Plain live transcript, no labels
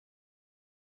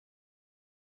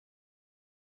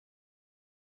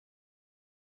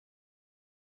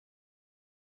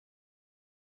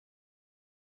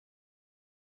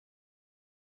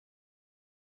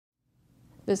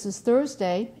This is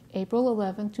Thursday, April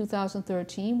 11,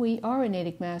 2013. We are in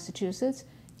Natick, Massachusetts,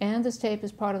 and this tape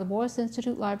is part of the Morse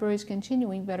Institute Library's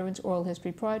continuing Veterans Oral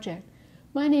History Project.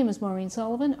 My name is Maureen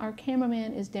Sullivan. Our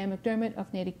cameraman is Dan McDermott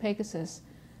of Natick, Pegasus.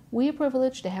 We are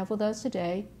privileged to have with us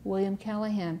today William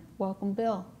Callahan. Welcome,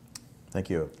 Bill. Thank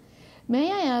you.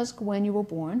 May I ask when you were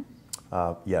born?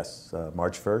 Yes,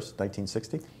 March 1st,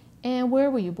 1960. And where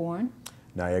were you born?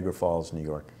 Niagara Falls, New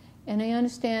York. And I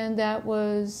understand that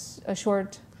was a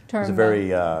short term. It was a very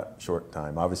short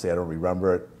time. Obviously, I don't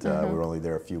remember it. We were only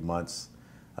there a few months.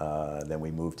 Then we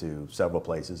moved to several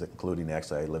places, including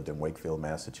actually I lived in Wakefield,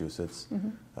 Massachusetts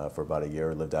for about a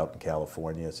year. Lived out in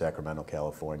California, Sacramento,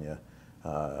 California.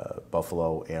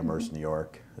 Buffalo, Amherst, New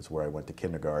York is where I went to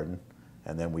kindergarten.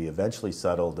 And then we eventually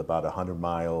settled about 100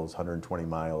 miles, 120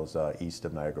 miles east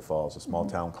of Niagara Falls, a small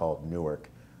town called Newark,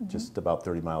 just about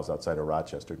 30 miles outside of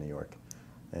Rochester, New York.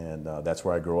 And that's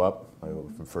where I grew up,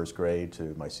 from first grade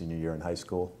to my senior year in high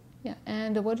school. Yeah,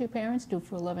 and what do your parents do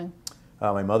for a living?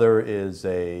 My mother is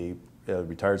a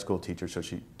retired school teacher, so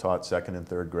she taught second and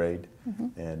third grade,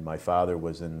 and my father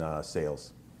was in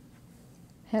sales.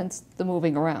 Hence the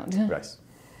moving around. Right.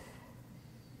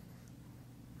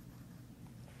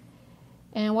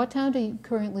 And what town do you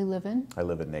currently live in? I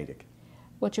live in Natick.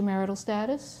 What's your marital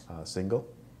status? Single?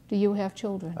 Do you have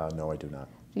children? No, I do not.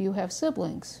 Do you have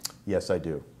siblings? Yes, I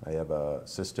do. I have a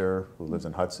sister who lives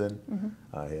in Hudson.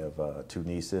 I have two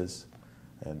nieces,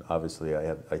 and obviously I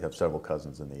have several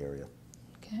cousins in the area.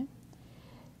 Okay.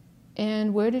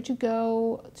 And where did you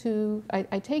go to?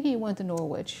 I take it you went to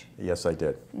Norwich. Yes, I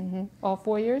did. All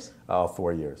 4 years? All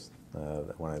 4 years.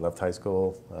 When I left high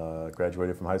school,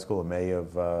 graduated from high school in May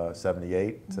of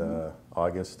 78,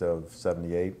 August of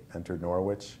 78, entered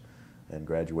Norwich, and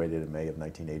graduated in May of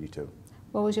 1982.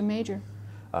 What was your major?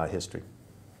 History.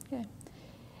 Okay.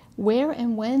 Where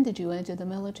and when did you enter the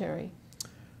military?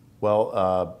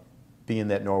 Well, being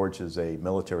that Norwich is a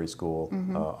military school,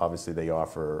 obviously they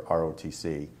offer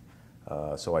ROTC.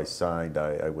 So I signed,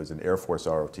 I was an Air Force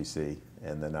ROTC,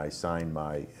 and then I signed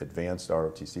my advanced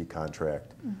ROTC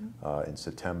contract in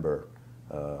September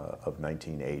of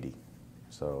 1980.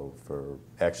 So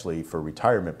for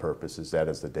retirement purposes, that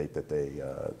is the date that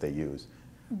they use.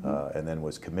 And then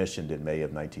was commissioned in May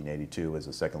of 1982 as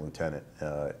a second lieutenant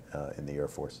in the Air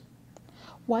Force.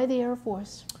 Why the Air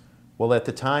Force? Well, at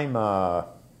the time, I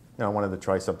wanted to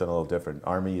try something a little different.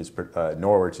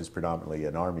 Norwich is predominantly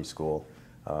an Army school.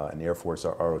 And the Air Force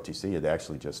ROTC had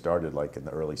actually just started like in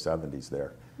the early 70s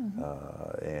there.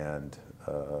 And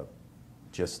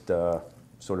just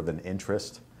sort of an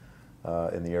interest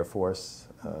in the Air Force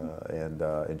and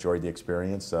enjoyed the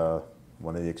experience.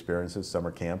 One of the experiences,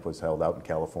 summer camp, was held out in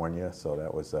California, so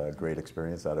that was a great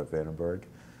experience out of Vandenberg.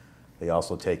 They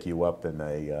also take you up in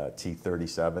a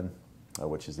T-37,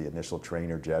 which is the initial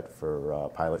trainer jet for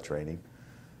pilot training.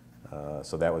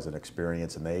 So that was an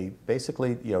experience, and they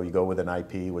basically, you go with an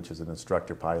IP, which is an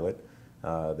instructor pilot.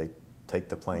 They take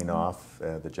the plane off,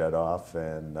 the jet off,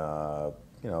 and a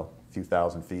few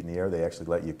thousand feet in the air, they actually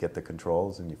let you get the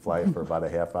controls, and you fly it for about a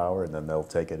half hour, and then they'll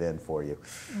take it in for you.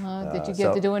 Did you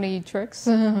get to do any tricks?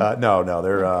 No,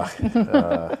 they're.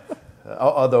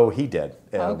 Although he did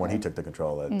when he took the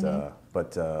control.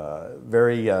 But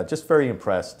just very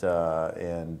impressed,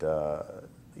 and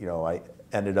I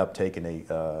ended up taking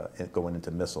going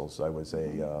into missiles. I was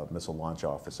a missile launch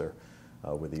officer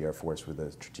with the Air Force with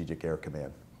the Strategic Air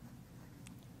Command.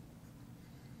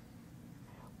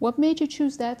 What made you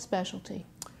choose that specialty?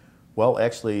 Well,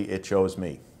 actually, it chose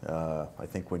me. I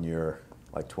think when you're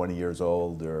like 20 years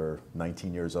old or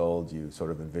 19 years old, you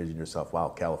sort of envision yourself, wow,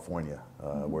 California.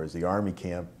 Whereas the Army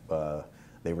camp,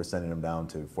 they were sending them down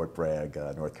to Fort Bragg,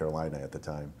 North Carolina at the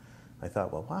time. I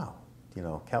thought, well, wow,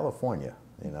 California.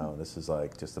 This is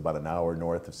like just about an hour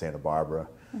north of Santa Barbara.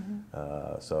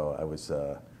 So I was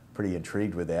pretty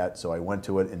intrigued with that. So I went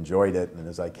to it, enjoyed it, and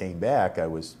as I came back, I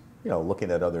was looking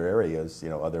at other areas,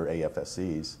 other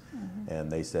AFSCs,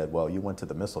 and they said, well, you went to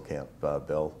the missile camp,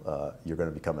 Bill. You're going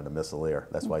to become a missileer.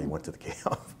 That's why you went to the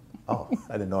camp. Oh,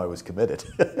 I didn't know I was committed.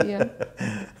 Yeah.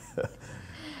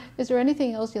 Is there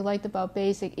anything else you liked about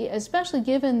basic, especially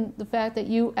given the fact that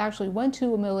you actually went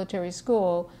to a military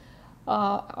school?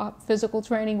 Physical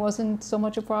training wasn't so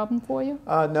much a problem for you?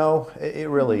 No, it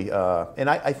really, and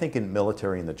I think in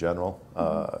military in the general,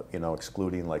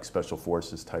 excluding like special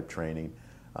forces type training,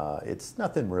 it's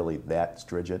nothing really that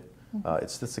stringent.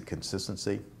 It's just a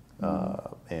consistency,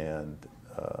 and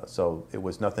so it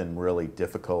was nothing really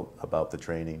difficult about the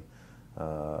training.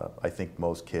 I think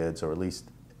most kids, or at least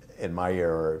in my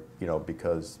era,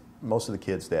 because most of the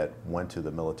kids that went to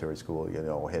the military school,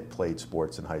 had played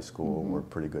sports in high school, were in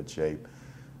pretty good shape.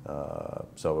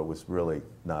 So it was really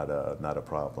not a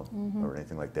problem or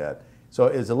anything like that. So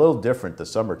it's a little different, the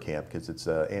summer camp, because it's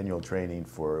annual training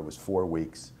it was 4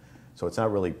 weeks. So it's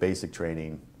not really basic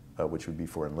training, which would be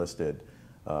for enlisted,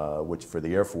 which for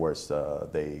the Air Force,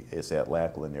 it's at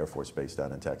Lackland Air Force Base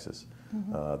down in Texas.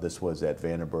 This was at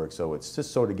Vandenberg, so it's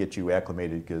just sort of get you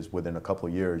acclimated, because within a couple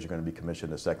of years you're going to be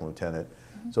commissioned as second lieutenant.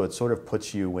 So it sort of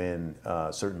puts you in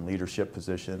certain leadership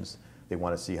positions. They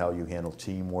want to see how you handle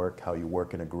teamwork, how you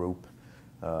work in a group,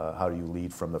 how do you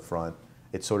lead from the front.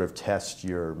 It sort of tests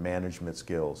your management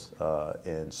skills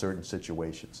in certain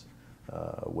situations,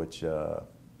 which,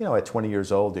 at 20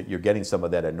 years old, you're getting some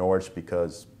of that at Norwich,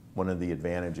 because one of the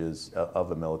advantages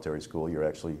of a military school, you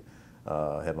actually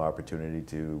have opportunity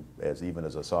to, even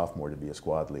as a sophomore, to be a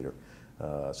squad leader.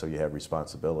 So you have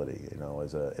responsibility.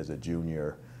 As a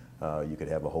junior, you could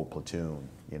have a whole platoon.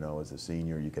 As a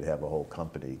senior, you could have a whole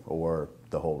company or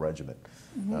the whole regiment.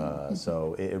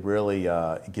 So it really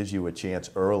gives you a chance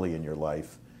early in your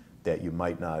life that you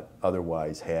might not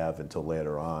otherwise have until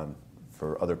later on.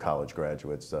 For other college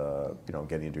graduates,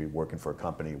 getting into working for a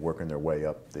company, working their way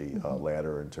up the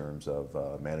ladder in terms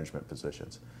of management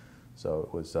positions. So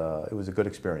it was a good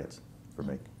experience for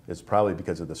me. It's probably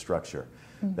because of the structure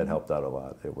that helped out a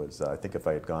lot. It was, I think, if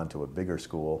I had gone to a bigger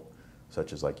school,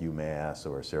 such as like UMass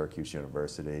or Syracuse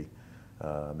University,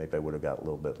 maybe I would have got a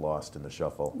little bit lost in the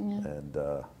shuffle, and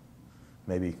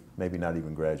maybe not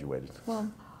even graduated.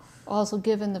 Well, also,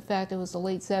 given the fact it was the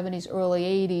late 70s, early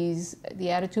 80s,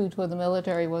 the attitude toward the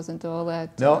military wasn't all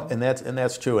that... No, and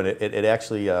that's true. And it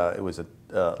actually, it was a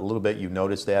little bit, you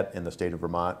noticed that in the state of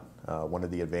Vermont. One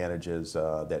of the advantages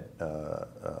that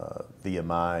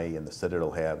VMI and the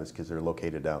Citadel have is because they're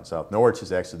located down south. Norwich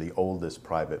is actually the oldest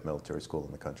private military school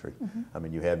in the country. I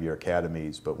mean, you have your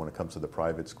academies, but when it comes to the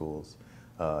private schools,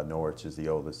 Norwich is the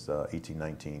oldest,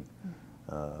 1819.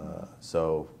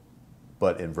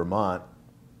 But in Vermont,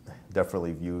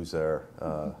 definitely views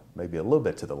are maybe a little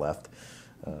bit to the left,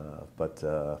 but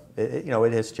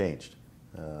it has changed,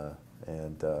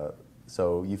 and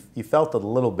so you felt a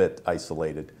little bit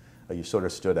isolated. You sort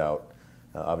of stood out,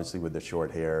 obviously with the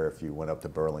short hair. If you went up to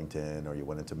Burlington or you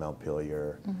went into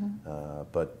Montpelier,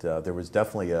 but there was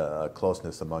definitely a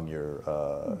closeness among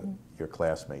your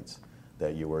classmates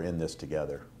that you were in this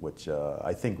together, which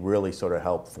I think really sort of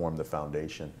helped form the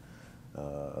foundation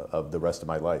of the rest of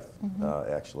my life,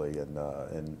 actually,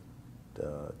 and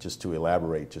just to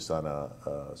elaborate just on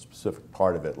a specific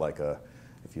part of it, like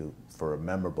for a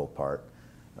memorable part,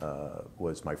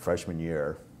 was my freshman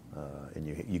year, and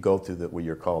you go through what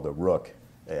you're called a rook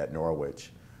at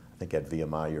Norwich. I think at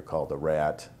VMI you're called a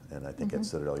rat, and I think at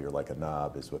Citadel you're like a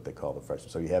knob, is what they call the freshman.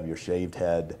 So you have your shaved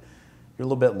head, you're a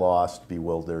little bit lost,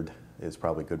 bewildered, is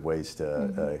probably good ways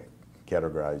to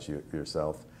categorize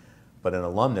yourself. But an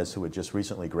alumnus who had just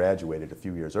recently graduated a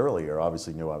few years earlier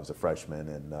obviously knew I was a freshman,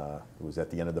 and it was at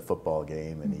the end of the football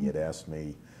game, and he had asked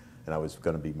me, and I was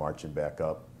going to be marching back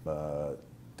up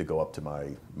to go up to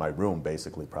my room,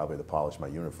 basically, probably to polish my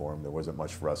uniform. There wasn't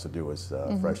much for us to do as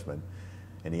freshmen.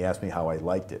 And he asked me how I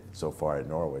liked it so far at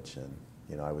Norwich,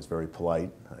 and I was very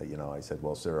polite. I said,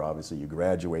 well, sir, obviously you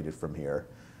graduated from here,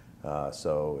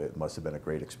 so it must have been a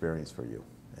great experience for you.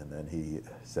 And then he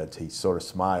sort of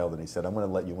smiled, and he said, I'm going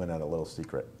to let you in on a little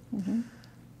secret.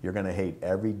 You're going to hate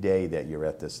every day that you're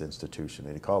at this institution.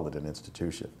 And he called it an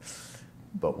institution.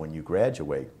 But when you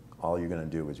graduate, all you're going to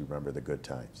do is remember the good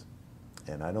times.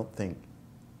 And I don't think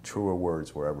truer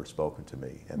words were ever spoken to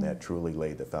me, and that truly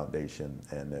laid the foundation,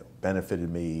 and it benefited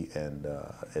me, and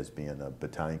as being a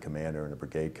battalion commander and a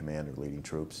brigade commander leading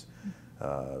troops,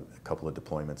 a couple of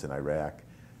deployments in Iraq,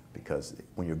 because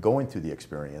when you're going through the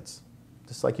experience,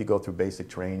 just like you go through basic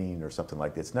training or something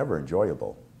like that, it's never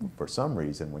enjoyable. For some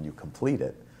reason, when you complete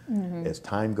it, as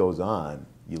time goes on,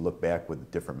 you look back with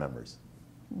different memories.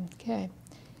 Okay.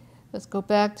 Let's go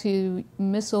back to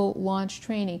missile launch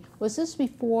training. Was this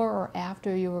before or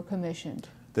after you were commissioned?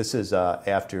 This is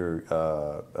after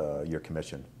your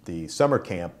commission. The summer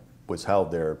camp was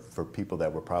held there for people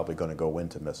that were probably going to go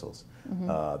into missiles.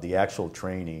 The actual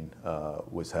training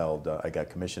was held, I got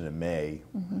commissioned in May.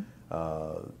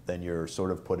 Then you're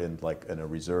sort of put in a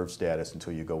reserve status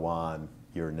until you go on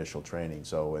your initial training.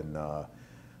 So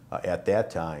at that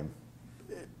time,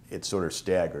 it sort of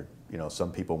staggered.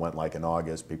 Some people went in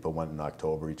August, people went in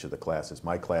October, each of the classes.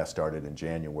 My class started in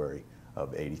January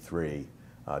of '83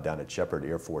 down at Shepherd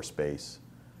Air Force Base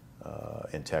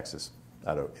in Texas.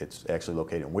 It's actually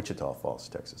located in Wichita Falls,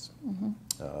 Texas.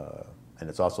 And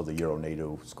it's also the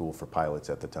Euro-NATO school for pilots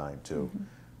at the time, too.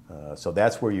 So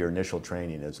that's where your initial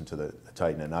training is into the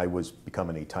Titan. And I was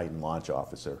becoming a Titan launch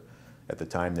officer At the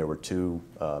time, there were two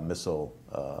missile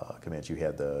commands. You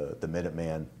had the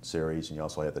Minuteman series, and you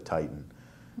also had the Titan.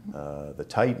 The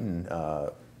Titan,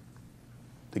 to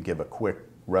give a quick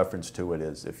reference to it,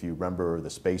 is if you remember the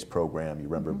space program, you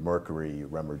remember Mercury, you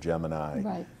remember Gemini,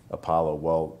 Right. Apollo.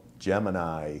 Well,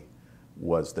 Gemini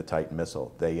was the Titan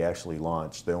missile. They actually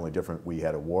launched, the only different, we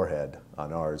had a warhead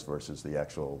on ours versus the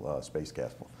actual space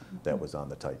capsule that was on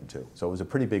the Titan II. So it was a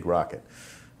pretty big rocket.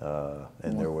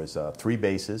 And there was 3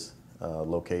 bases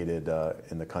located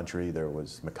in the country. There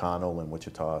was McConnell in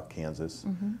Wichita, Kansas,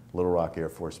 Little Rock Air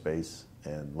Force Base,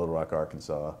 and Little Rock,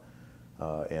 Arkansas.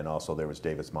 And also there was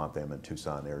Davis-Monthan in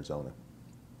Tucson, Arizona.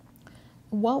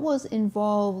 What was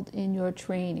involved in your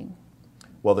training?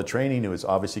 Well, the training was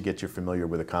obviously get you familiar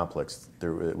with the complex.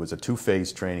 It was a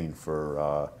 2-phase training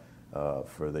for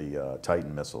the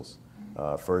Titan missiles.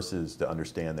 First is to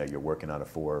understand that you're working on a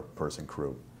 4-person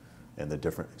crew and the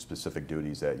different specific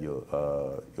duties that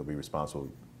you'll be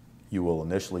responsible. You will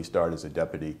initially start as a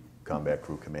deputy combat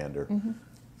crew commander,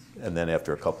 and then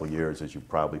after a couple of years, as you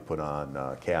probably put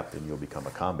on captain, you'll become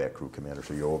a combat crew commander,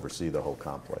 so you'll oversee the whole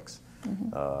complex.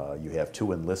 You have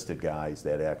 2 enlisted guys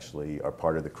that actually are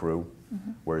part of the crew,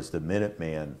 whereas the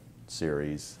Minuteman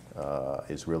series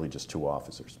is really just 2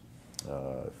 officers.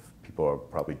 People are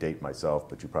probably date myself,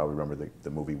 but you probably remember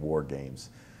the movie War Games.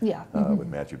 Yeah. With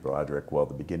Matthew Broderick. Well,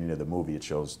 the beginning of the movie, it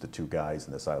shows the 2 guys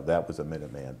in the side. That was a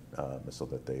Minuteman missile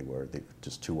that they were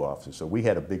just 2 officers. So we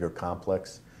had a bigger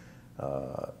complex,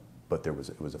 but it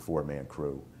was a 4-man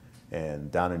crew.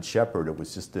 And down in Shepherd, it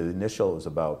was just the initial, it was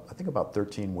about, I think about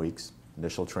 13 weeks,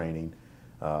 initial training.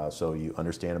 So you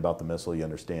understand about the missile, you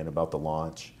understand about the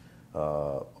launch,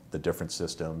 the different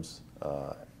systems,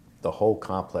 the whole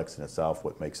complex in itself,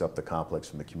 what makes up the complex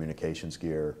from the communications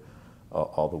gear,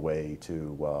 all the way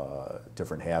to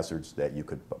different hazards that you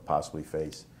could possibly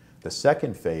face. The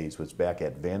second phase was back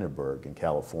at Vandenberg in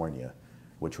California,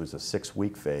 which was a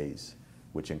 6-week phase,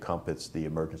 which encompassed the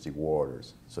emergency war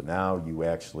orders. So now you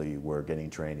actually were getting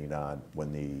training on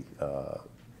when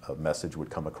a message would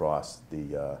come across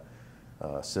the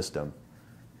system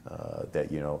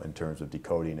that, in terms of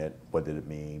decoding it, what did it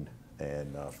mean,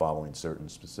 and following certain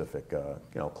specific,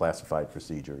 classified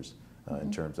procedures in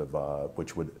terms of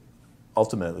which would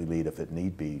ultimately lead, if it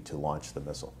need be, to launch the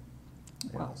missile.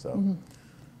 Wow.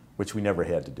 Which we never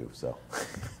had to do. So,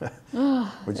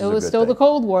 which is It was still the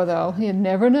Cold War, though. You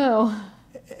never know.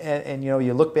 And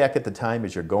you look back at the time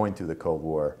as you're going through the Cold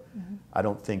War. I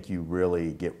don't think you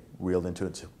really get reeled into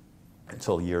it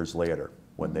until years later,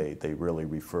 when they really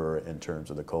refer in terms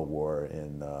of the Cold War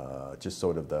and just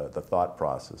sort of the thought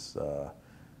process,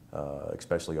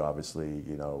 especially obviously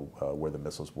where the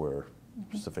missiles were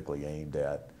specifically aimed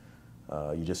at.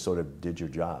 You just sort of did your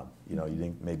job. You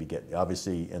didn't maybe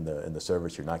obviously in the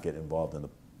service you're not getting involved in the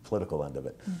political end of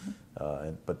it.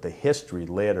 But the history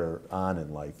later on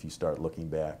in life, you start looking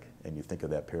back and you think of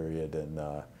that period, and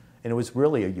it was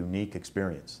really a unique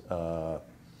experience. I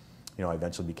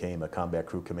eventually became a combat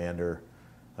crew commander.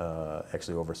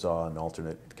 Actually oversaw an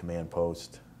alternate command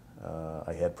post.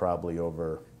 I had probably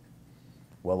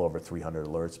well over 300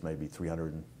 alerts, maybe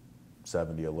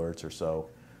 370 alerts or so.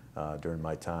 During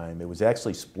my time. It was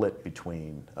actually split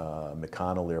between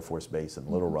McConnell Air Force Base and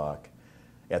Little Rock.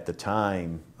 At the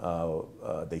time,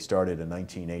 they started in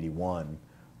 1981,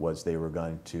 was they were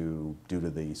going to, due to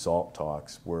the SALT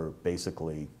talks, were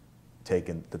basically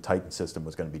the Titan system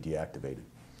was going to be deactivated.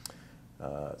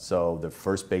 So the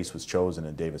first base was chosen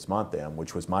in Davis-Monthan,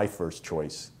 which was my first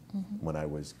choice when I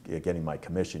was getting my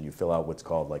commission. You fill out what's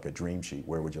called like a dream sheet.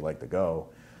 Where would you like to go?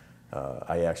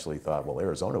 I actually thought, well,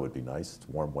 Arizona would be nice. It's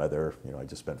warm weather. I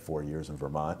just spent 4 years in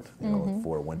Vermont,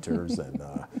 4 winters and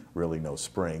really no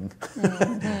spring.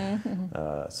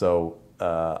 So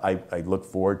I look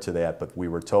forward to that, but we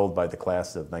were told by the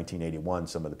class of 1981,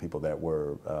 some of the people that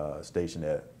were stationed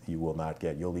at,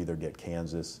 you'll either get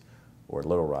Kansas or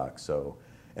Little Rock. So,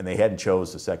 and they hadn't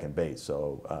chose the second base,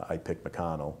 so I picked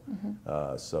McConnell.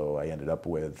 So I ended up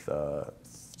with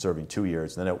serving 2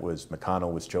 years. Then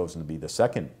McConnell was chosen to be the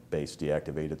second base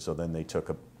deactivated, so then they took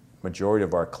a majority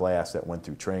of our class that went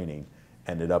through training,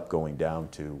 ended up going down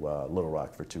to Little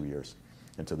Rock for 2 years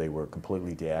until they were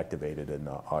completely deactivated in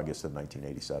August of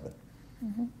 1987.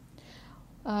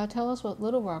 Tell us what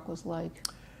Little Rock was like.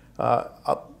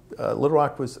 Little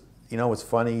Rock was, what's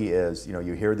funny is,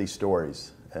 you hear these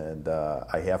stories, and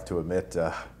I have to admit,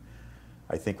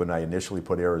 I think when I initially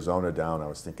put Arizona down, I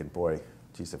was thinking, boy,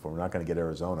 geez, if we're not going to get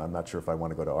Arizona, I'm not sure if I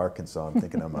want to go to Arkansas. I'm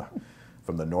thinking I'm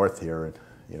from the north here, and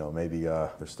maybe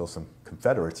there's still some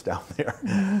Confederates down there,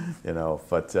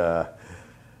 But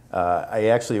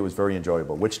It was very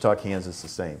enjoyable. Wichita, Kansas, the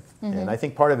same. And I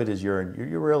think part of it is you're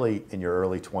really in your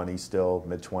early 20s still,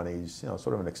 mid 20s,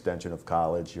 sort of an extension of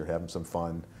college. You're having some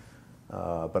fun.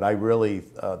 But I really,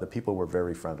 the people were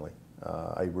very friendly.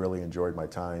 I really enjoyed my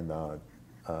time down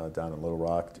in Little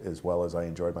Rock, as well as I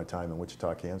enjoyed my time in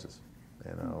Wichita, Kansas.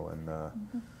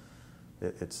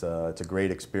 It's a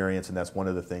great experience, and that's one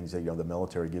of the things that the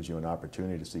military gives you an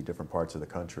opportunity to see different parts of the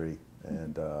country,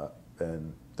 and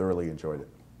thoroughly enjoyed it.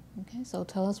 Okay, so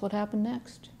tell us what happened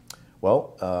next.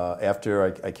 Well,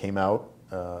 after I came out,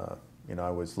 I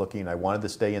was looking. I wanted to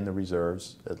stay in the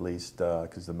reserves at least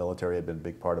because the military had been a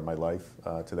big part of my life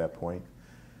to that point.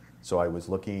 So I was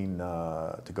looking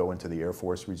to go into the Air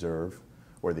Force Reserve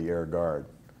or the Air Guard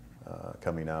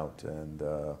coming out, and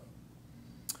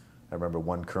I remember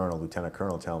one colonel, lieutenant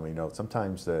colonel, telling me,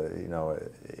 sometimes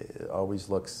it always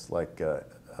looks like a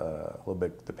little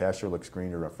bit, the pasture looks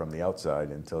greener from the outside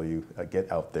until you get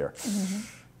out there.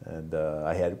 And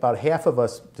I had about half of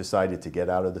us decided to get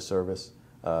out of the service.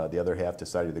 The other half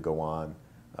decided to go on.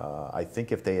 I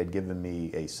think if they had given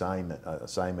me a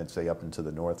assignment, say up into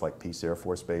the north, like Peace Air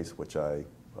Force Base, which I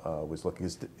was looking,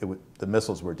 the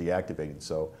missiles were deactivating.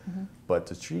 So, but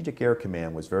the Strategic Air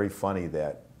Command was very funny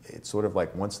that it's sort of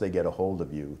like once they get a hold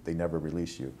of you, they never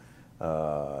release you.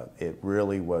 It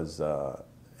really was.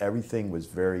 Everything was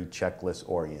very checklist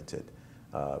oriented,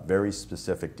 very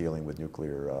specific dealing with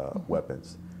nuclear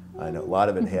weapons. I know a lot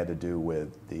of it had to do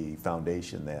with the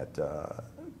foundation that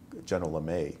General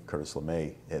LeMay, Curtis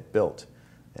LeMay, had built.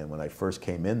 And when I first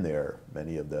came in there,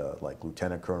 many of the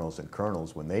lieutenant colonels and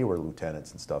colonels, when they were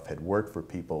lieutenants and stuff, had worked for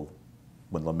people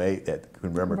when LeMay, can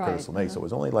remember Curtis LeMay, so it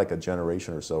was only like a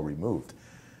generation or so removed.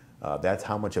 That's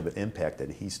how much of an impact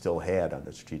that he still had on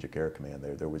the Strategic Air Command.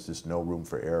 There was just no room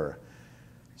for error.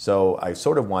 So I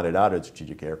sort of wanted out of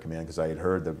Strategic Air Command because I had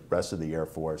heard the rest of the Air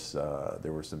Force,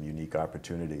 there were some unique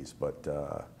opportunities, but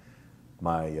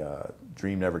my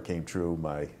dream never came true.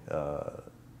 My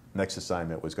next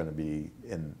assignment was going to be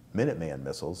in Minuteman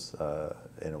missiles,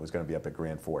 and it was going to be up at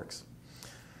Grand Forks.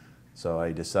 So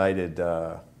I decided,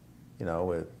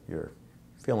 you're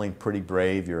feeling pretty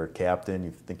brave, you're a captain,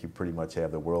 you think you pretty much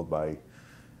have the world by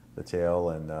the tail,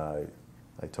 and I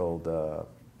told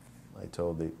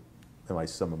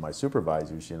some of my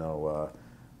supervisors,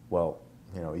 well,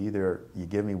 either you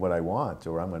give me what I want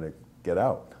or I'm going to get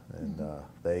out. And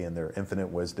they, in their infinite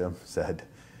wisdom, said,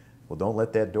 well, don't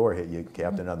let that door hit you,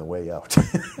 Captain, on the way out.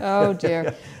 Oh,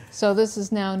 dear. So this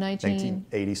is now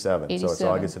 1987. So it's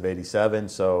August of 87.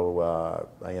 So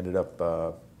I ended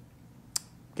up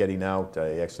getting out.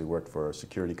 I actually worked for a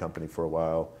security company for a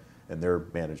while and their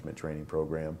management training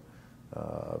program.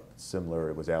 Similar,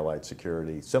 it was Allied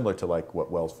Security, similar to like what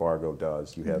Wells Fargo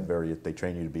does. You have they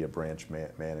train you to be a branch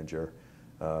manager,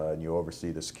 and you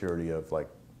oversee the security of like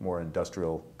more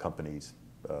industrial companies.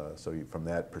 So from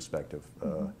that perspective,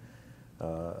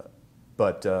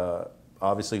 but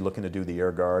obviously looking to do the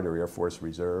Air Guard or Air Force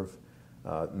Reserve.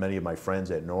 Many of my friends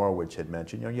at Norwich had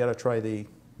mentioned, you got to try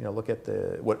look at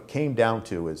what came down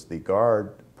to is the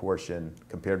Guard portion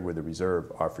compared with the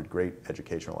reserve offered great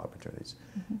educational opportunities.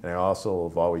 And I also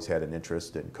have always had an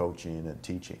interest in coaching and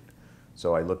teaching.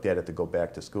 So I looked at it to go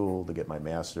back to school to get my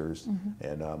master's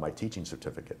and my teaching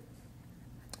certificate.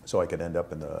 So I could end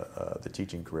up in the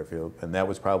teaching career field. And that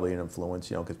was probably an influence,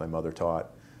 because my mother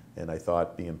taught. And I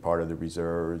thought being part of the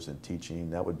reserves and teaching,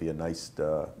 that would be a nice,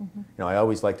 I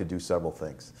always like to do several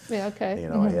things. Yeah, okay.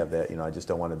 I have that, I just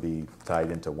don't want to be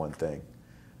tied into one thing.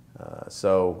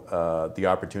 So the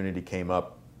opportunity came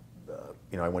up,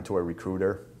 I went to a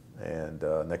recruiter, and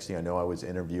next thing I know, I was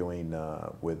interviewing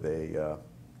with the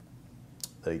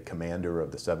commander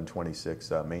of the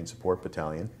 726 Main Support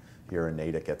Battalion here in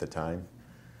Natick at the time.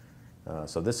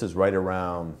 So this is right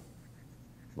around,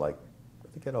 I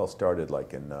think it all started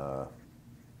like in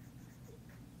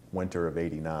winter of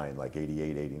 '89, like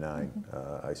 '88, '89.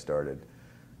 I started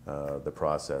the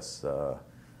process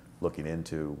looking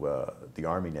into the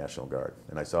Army National Guard,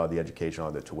 and I saw the education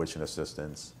on the tuition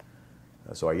assistance.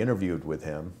 So I interviewed with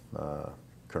him,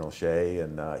 Colonel Shea,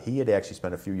 and he had actually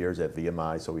spent a few years at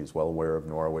VMI, so he was well aware of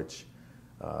Norwich,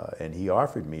 and he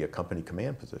offered me a company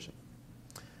command position.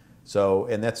 So,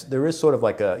 and there is sort of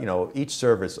like each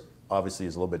service obviously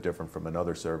is a little bit different from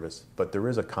another service, but there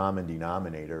is a common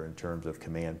denominator in terms of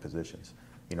command positions.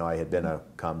 I had been a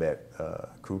combat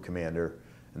crew commander,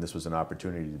 and this was an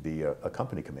opportunity to be a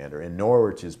company commander. And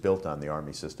Norwich is built on the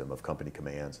Army system of company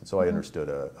commands, and so I understood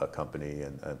a company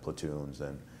and platoons.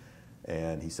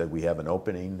 And he said, we have an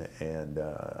opening, and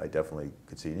I definitely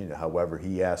could see it. However,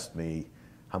 he asked me,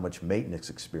 how much maintenance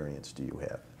experience do you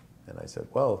have? And I said,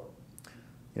 well,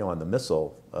 on the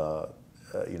missile,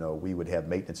 you know, we would have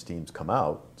maintenance teams come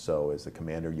out. So as the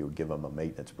commander, you would give them a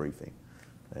maintenance briefing.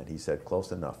 And he said,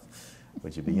 close enough.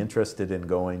 Would you be interested in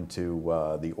going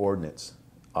to the ordnance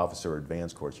officer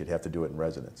advanced course? You'd have to do it in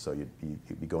residence. So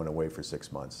you'd be going away for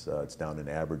 6 months. It's down in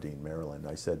Aberdeen, Maryland.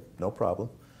 I said, no problem.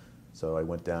 So I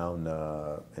went down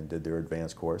and did their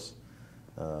advanced course.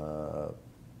 I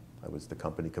was the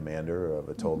company commander of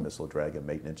a towed missile dragon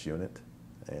maintenance unit.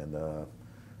 And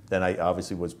then I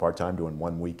obviously was part-time, doing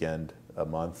 1 weekend a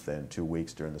month and 2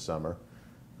 weeks during the summer.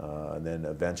 And then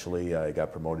eventually I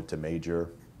got promoted to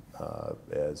major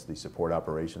as the support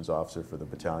operations officer for the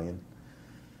battalion.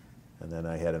 And then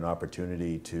I had an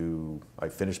opportunity I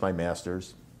finished my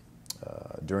master's.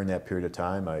 During that period of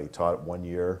time, I taught 1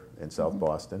 year in South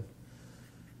Boston.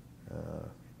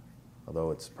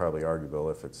 Although it's probably arguable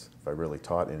if I really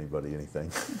taught anybody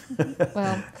anything.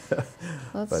 Well,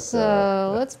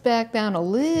 let's back down a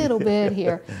little bit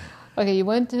here. Okay, you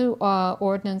went to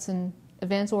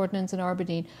advanced ordnance in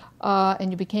Aberdeen,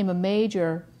 and you became a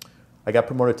major. I got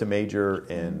promoted to major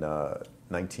in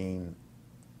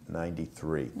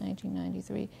 1993.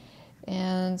 1993,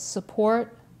 and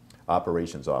support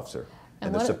operations officer.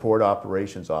 And the support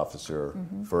operations officer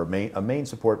for a main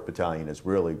support battalion is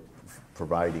really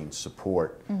providing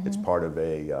support. It's part of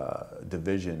a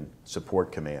division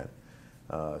support command.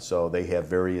 So they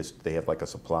have like a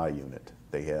supply unit.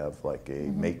 They have like a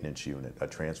maintenance unit, a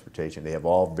transportation. They have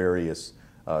all various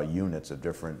units of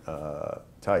different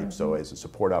types. So as a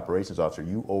support operations officer,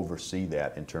 you oversee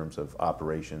that in terms of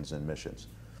operations and missions.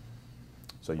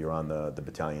 So you're on the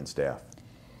battalion staff.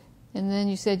 And then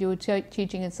you said you were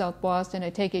teaching in South Boston. I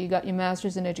take it you got your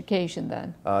master's in education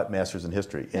then? Master's in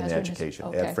history in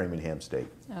education at Framingham State.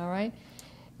 All right.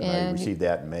 And I received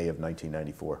that in May of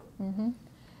 1994.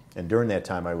 And during that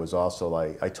time, I was also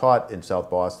I taught in South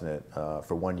Boston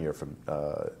for 1 year from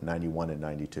 91 and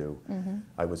 92.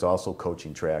 I was also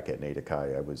coaching track at Natick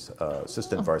High. I was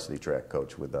assistant varsity track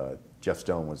coach with Jeff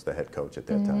Stone was the head coach at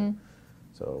that time.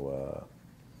 So,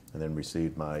 and then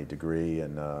received my degree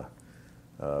in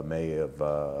May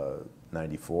of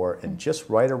 94. And just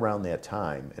right around that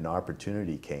time, an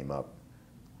opportunity came up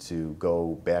to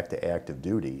go back to active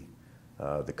duty,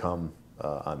 to come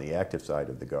on the active side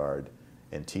of the Guard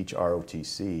and teach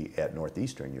ROTC at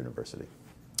Northeastern University.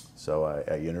 So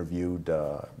I interviewed,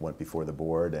 went before the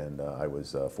board, and I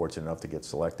was fortunate enough to get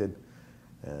selected.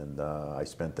 And I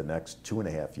spent the next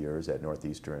 2.5 years at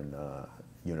Northeastern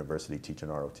University teaching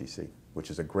ROTC, which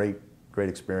is a great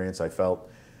experience. I felt,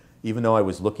 even though I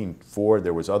was looking forward,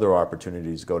 there was other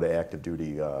opportunities to go to active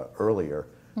duty earlier,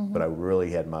 but I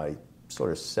really had my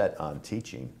sort of set on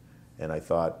teaching. And I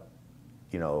thought,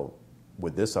 you know,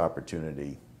 with this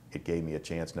opportunity, it gave me a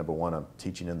chance. Number one, I'm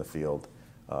teaching in the field.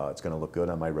 It's going to look good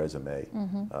on my resume.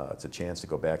 It's a chance to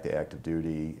go back to active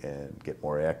duty and get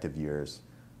more active years.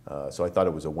 So I thought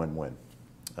it was a win-win.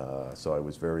 So I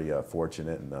was very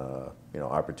fortunate and, you know,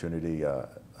 opportunity.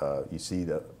 You see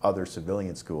the other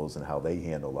civilian schools and how they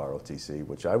handle ROTC,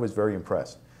 which I was very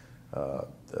impressed.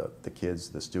 The kids,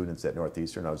 the students at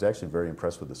Northeastern, I was actually very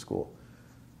impressed with the school.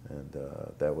 And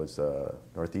that was,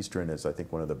 Northeastern is, I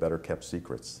think, one of the better kept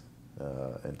secrets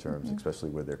in terms, especially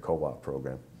with their co-op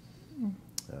program.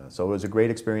 So it was a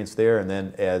great experience there. And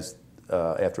then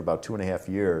after about 2.5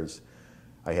 years,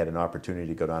 I had an opportunity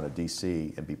to go down to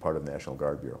DC and be part of National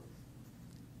Guard Bureau.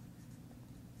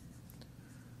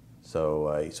 So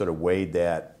I sort of weighed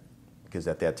that, because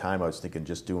at that time I was thinking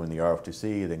just doing the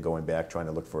ROTC, then going back trying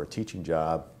to look for a teaching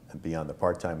job and be on the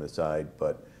part-time side.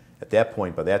 But at that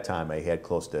point, by that time, I had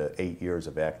close to 8 years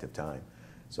of active time.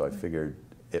 So I figured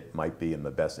it might be in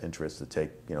the best interest to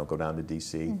go down to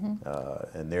DC.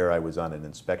 And there I was on an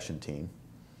inspection team.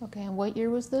 Okay, and what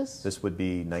year was this? This would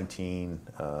be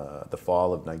the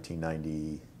fall of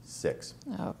 1996.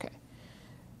 Okay.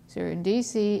 So you're in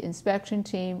DC, inspection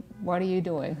team. What are you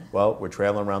doing? Well, we're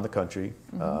traveling around the country,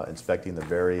 inspecting the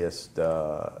various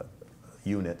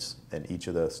units in each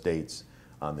of the states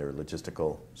on their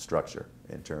logistical structure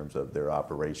in terms of their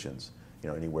operations. You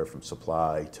know, anywhere from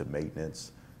supply to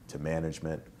maintenance to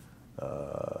management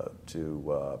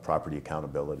to property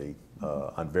accountability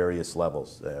on various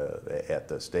levels, at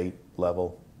the state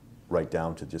level, right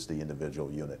down to just the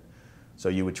individual unit. So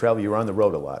you would travel, you were on the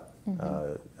road a lot.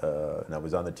 And I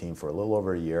was on the team for a little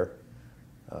over a year.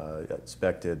 I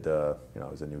inspected, I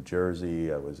was in New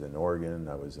Jersey, I was in Oregon,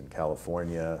 I was in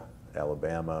California,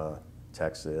 Alabama,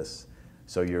 Texas.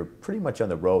 So you're pretty much on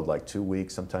the road like 2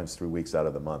 weeks, sometimes 3 weeks out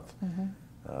of the month.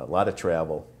 A lot of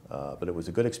travel, but it was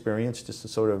a good experience just to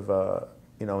sort of,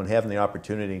 and having the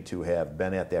opportunity to have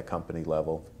been at that company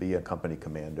level, be a company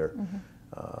commander,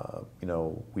 You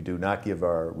know, we do not give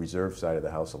our reserve side of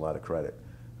the house a lot of credit.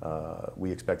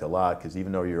 We expect a lot because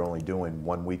even though you're only doing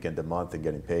 1 weekend a month and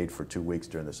getting paid for 2 weeks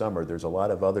during the summer, there's a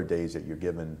lot of other days that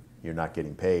you're not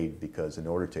getting paid because in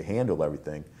order to handle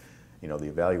everything, you know, the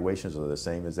evaluations are the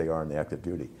same as they are in the active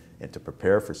duty. And to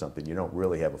prepare for something, you don't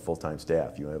really have a full-time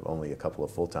staff. You have only a couple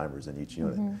of full-timers in each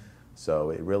unit.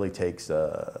 So it really takes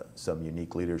some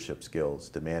unique leadership skills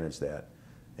to manage that.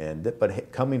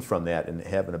 But coming from that and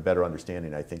having a better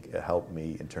understanding, I think it helped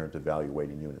me in terms of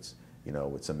evaluating units, you know,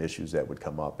 with some issues that would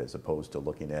come up as opposed to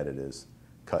looking at it as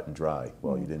cut and dry.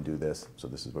 Well, you didn't do this, so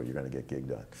this is what you're going to get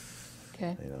gigged on.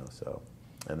 Okay. You know, so.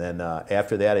 And then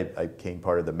after that, I became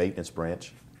part of the maintenance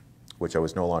branch, which I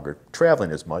was no longer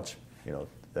traveling as much, you know,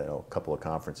 a couple of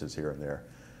conferences here and there.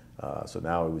 So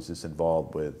now I was just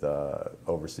involved with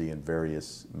overseeing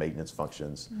various maintenance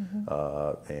functions,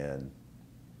 and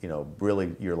you know,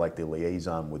 really you're like the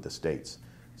liaison with the states.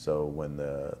 So when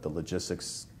the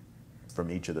logistics from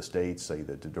each of the states, say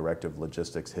the director of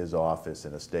logistics, his office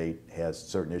in a state has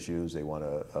certain issues they want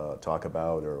to talk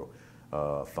about or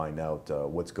find out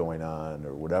what's going on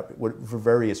or whatever, for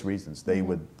various reasons, they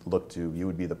would look to, you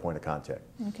would be the point of contact.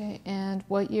 Okay, and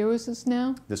what year is this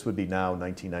now? This would be now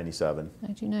 1997.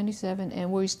 1997,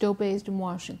 and were you still based in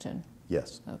Washington?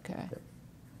 Yes. Okay. Yep.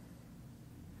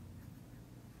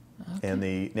 Okay. And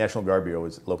the National Guard Bureau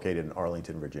is located in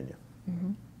Arlington, Virginia.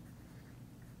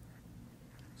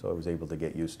 So I was able to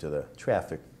get used to the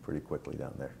traffic pretty quickly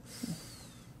down there.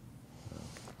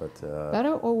 But,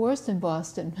 better or worse than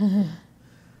Boston?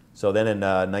 so then in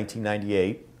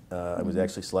 1998, I was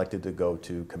actually selected to go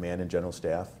to Command and General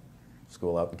Staff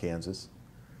School out in Kansas,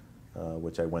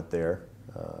 which I went there.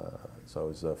 So I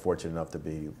was fortunate enough to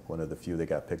be one of the few that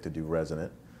got picked to do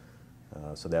resident.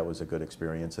 So that was a good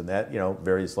experience. And that, you know,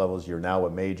 various levels, you're now a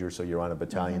major, so you're on a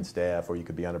battalion staff, or you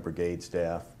could be on a brigade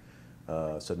staff.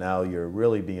 So now you're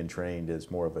really being trained as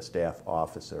more of a staff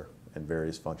officer in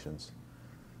various functions.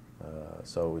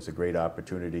 So it was a great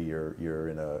opportunity. You're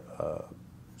in a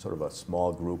sort of a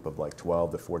small group of like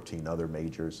 12 to 14 other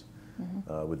majors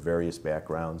with various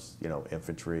backgrounds, you know,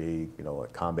 infantry, you know,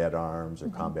 like combat arms or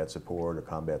combat support or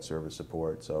combat service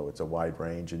support. So it's a wide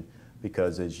range. And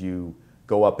because as you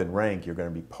go up in rank, you're going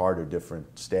to be part of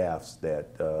different staffs that,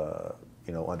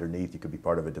 you know, underneath you could be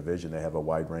part of a division that have a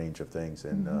wide range of things,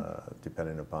 and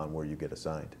depending upon where you get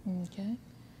assigned. Okay.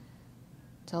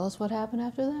 Tell us what happened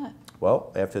after that.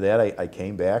 Well, after that, I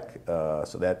came back.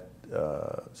 So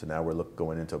now we're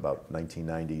going into about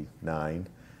 1999,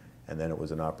 and then it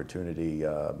was an opportunity.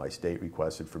 My state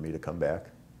requested for me to come back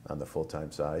on the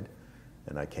full-time side,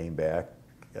 and I came back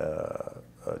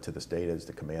to the state as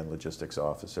the command logistics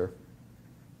officer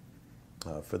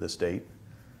for the state.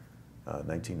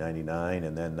 1999,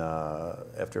 and then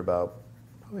after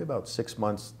probably about 6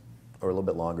 months or a little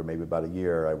bit longer, maybe about a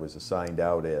year, I was assigned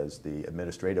out as the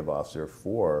administrative officer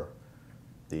for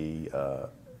the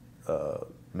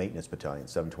maintenance battalion,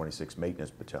 726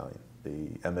 maintenance battalion. The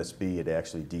MSB had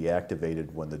actually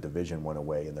deactivated when the division went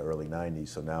away in the early 90s,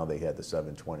 so now they had the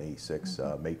 726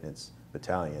 maintenance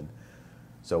battalion.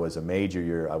 So as a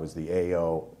major, I was the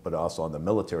AO, but also on the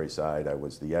military side, I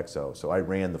was the XO. So I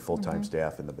ran the full-time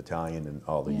staff in the battalion and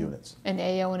all the units. And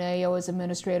AO is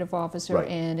administrative officer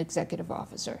and executive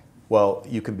officer. Well,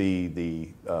 you can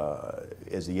be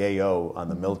as the AO on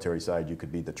the military side, you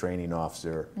could be the training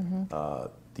officer.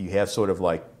 You have sort of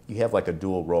like, a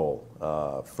dual role.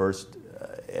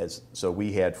 So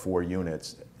we had 4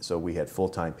 units, so we had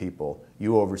full-time people.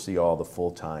 You oversee all the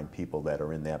full-time people that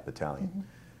are in that battalion.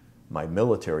 My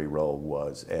military role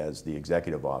was as the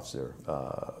executive officer,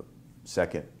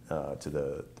 second to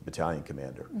the battalion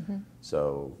commander.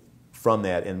 So from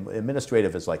that, and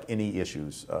administrative is like any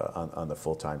issues on the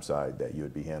full-time side that you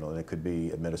would be handling. It could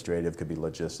be administrative, it could be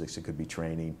logistics, it could be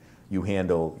training.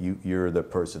 You're the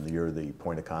person, you're the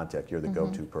point of contact, you're the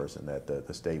go-to person that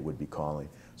the state would be calling.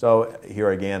 So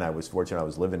here again, I was fortunate, I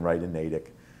was living right in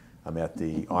Natick. I'm at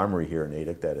the Armory here in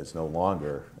Natick that is no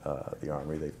longer the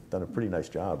Armory. They've done a pretty nice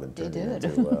job in turning it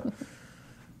into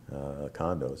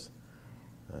condos.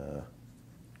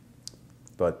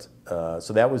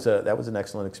 So that was an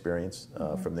excellent experience.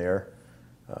 From there,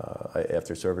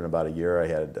 after serving about a year,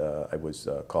 I was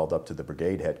called up to the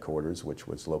brigade headquarters, which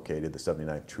was located the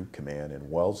 79th Troop Command in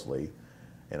Wellesley,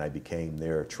 and I became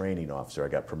their training officer. I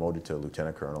got promoted to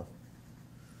lieutenant colonel.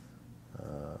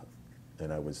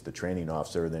 And I was the training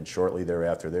officer, and then shortly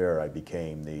thereafter I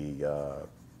became the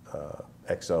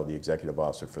XO, the executive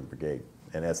officer for the brigade.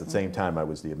 And at the same time, I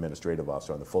was the administrative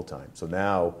officer on the full-time. So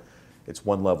now it's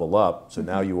one level up, so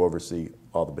now you oversee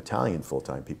all the battalion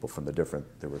full-time people from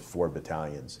there were 4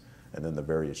 battalions and then the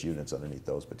various units underneath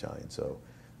those battalions. So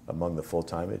among the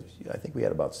full-time, I think we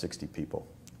had about 60 people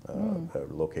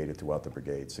located throughout the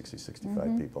brigade, 60,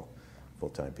 65 people,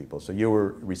 full-time people. So you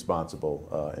were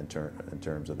responsible in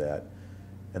terms of that.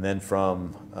 And then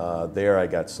from there, I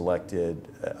got selected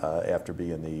after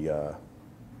being the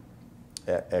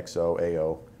XO,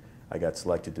 AO, I got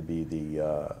selected to be the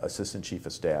Assistant Chief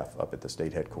of Staff up at the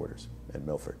state headquarters in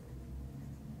Milford.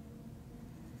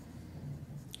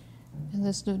 And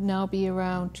this would now be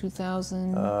around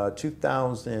 2000?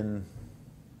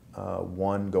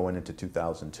 2001 going into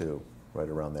 2002, right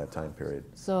around that time period.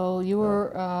 So you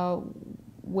were,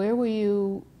 where were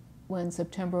you when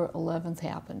September 11th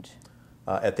happened?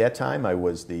 At that time, I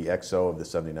was the XO of the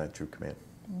 79th Troop Command.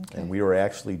 Okay. And we were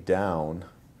actually down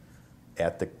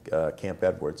at the Camp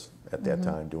Edwards at that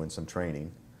time doing some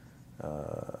training.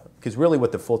 Because really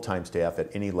with the full-time staff at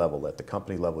any level, at the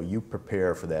company level, you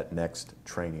prepare for that next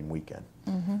training weekend.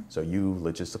 So you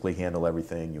logistically handle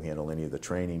everything, you handle any of the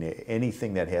training,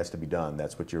 anything that has to be done,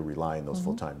 that's what you're relying those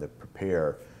full-time to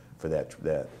prepare for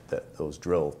those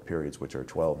drill periods, which are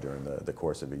 12 during the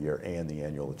course of a year, and the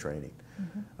annual training.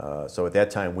 So at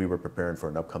that time, we were preparing for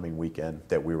an upcoming weekend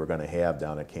that we were going to have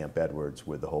down at Camp Edwards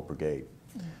with the whole brigade.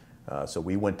 So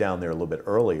we went down there a little bit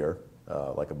earlier,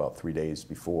 like about 3 days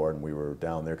before, and we were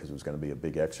down there because it was going to be a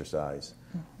big exercise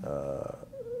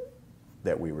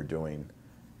that we were doing.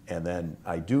 And then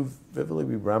I do vividly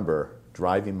remember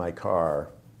driving my car,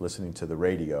 listening to the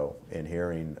radio, and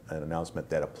hearing an announcement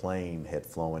that a plane had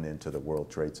flown into the World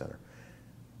Trade Center.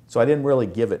 So I didn't really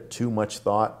give it too much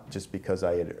thought, just because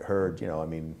I had heard, you know, I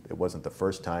mean, it wasn't the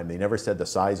first time. They never said the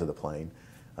size of the plane.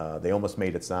 They almost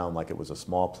made it sound like it was a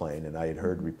small plane, and I had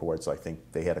heard reports, I think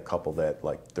they had a couple that,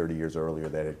 like 30 years earlier,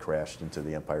 that had crashed into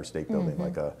the Empire State Building,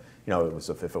 like a, you know,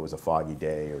 if it was a foggy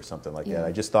day or something like that.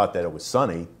 I just thought that it was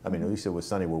sunny. I mean, at least it was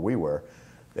sunny where we were,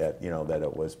 that, you know, that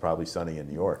it was probably sunny in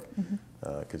New York,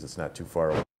 because it's not too far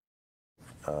away.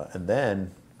 And then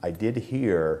I did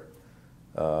hear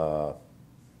the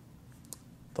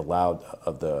loud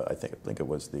of the, I think it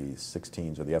was the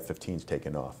 16s or the F-15s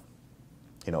taking off.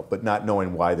 You know, but not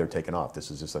knowing why they're taking off.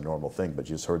 This is just a normal thing, but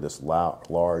you just heard this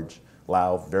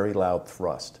very loud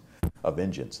thrust of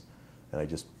engines. And I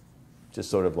just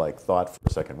sort of like thought for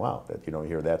a second, wow, that you don't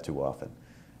hear that too often.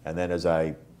 And then as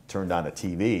I turned on a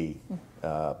TV,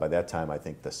 by that time I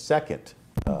think the second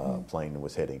plane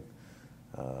was hitting.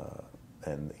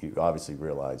 And you obviously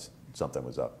realized something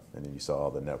was up. And then you saw all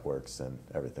the networks and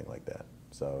everything like that.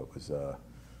 So it was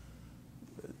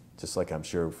just like I'm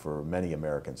sure for many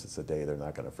Americans, it's a day they're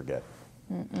not going to forget.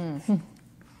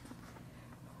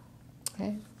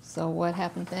 Okay, so what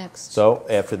happened next? So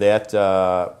after that,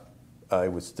 I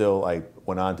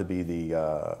went on to be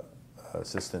the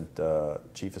Assistant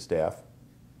Chief of Staff.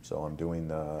 So I'm doing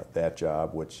that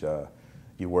job, which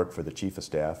you work for the Chief of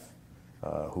Staff,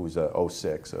 who's a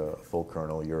 06, a full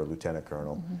colonel, you're a lieutenant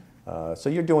colonel. So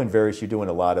you're doing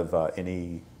a lot of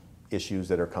any issues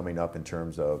that are coming up in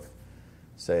terms of,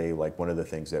 say, like one of the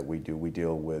things that we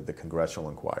deal with the congressional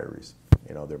inquiries.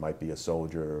 You know, there might be a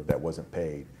soldier that wasn't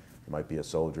paid. There might be a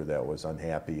soldier that was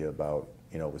unhappy about,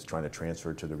 you know, was trying to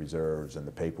transfer to the reserves and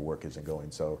the paperwork isn't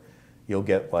going. So you'll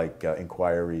get like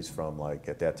inquiries from, like,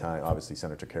 at that time, obviously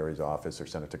Senator Kerry's office or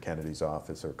Senator Kennedy's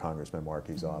office or Congressman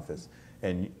Markey's office.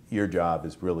 And your job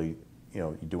is really, you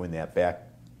know, doing that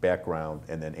background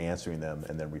and then answering them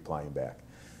and then replying back.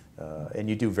 And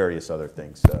you do various other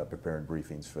things, preparing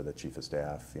briefings for the Chief of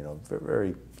Staff, you know,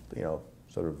 very, you know,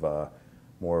 sort of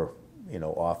more, you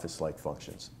know, office-like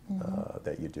functions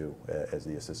that you do as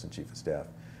the Assistant Chief of Staff.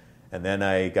 And then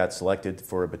I got selected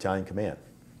for a battalion command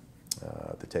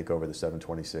to take over the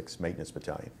 726 Maintenance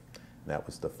Battalion. And that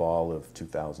was the fall of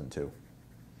 2002.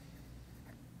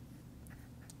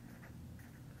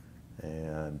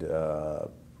 And,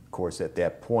 of course, at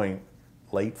that point,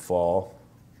 late fall,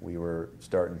 we were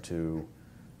starting to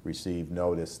receive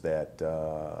notice that,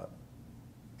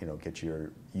 you know, get your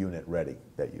unit ready,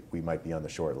 that we might be on the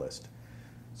short list.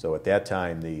 So at that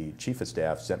time, the Chief of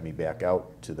Staff sent me back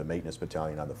out to the Maintenance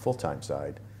Battalion on the full-time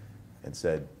side and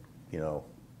said, you know,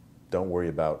 don't worry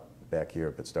about back here,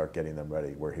 but start getting them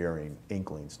ready. We're hearing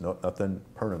inklings, nothing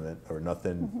permanent or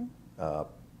nothing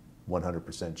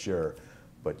 100% sure,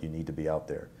 but you need to be out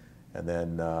there. And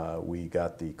then we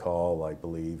got the call, I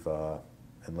believe,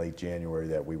 in late January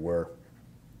that we were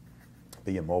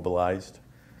being mobilized.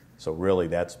 So really,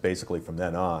 that's basically from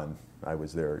then on, I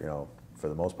was there, you know, for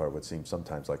the most part, what seemed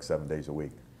sometimes like 7 days a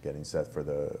week, getting set for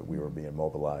we were being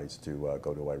mobilized to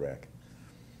go to Iraq.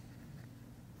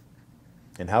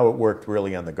 And how it worked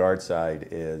really on the Guard side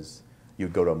is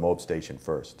you'd go to a mob station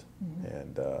first.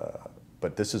 And,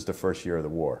 but this is the first year of the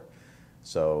war.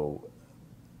 So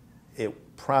it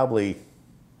probably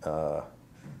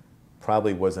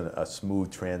wasn't a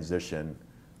smooth transition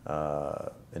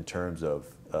in terms of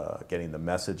getting the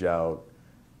message out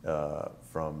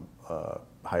from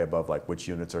high above, like which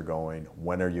units are going,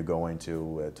 when are you going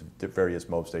to various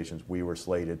mob stations. We were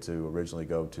slated to originally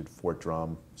go to Fort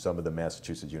Drum. Some of the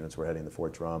Massachusetts units were heading to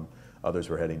Fort Drum, others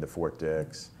were heading to Fort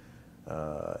Dix,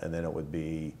 and then it would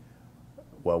be,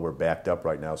 well, we're backed up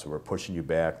right now, so we're pushing you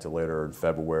back to later in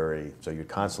February. So you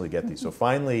constantly get these. So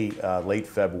finally, late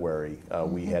February,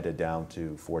 we headed down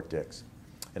to Fort Dix.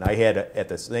 And I had, at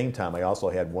the same time, I also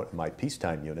had my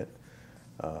peacetime unit,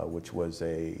 which was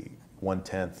a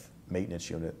 1/10 maintenance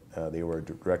unit. They were a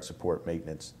direct support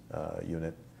maintenance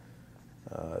unit.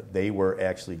 They were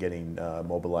actually getting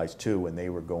mobilized too, and they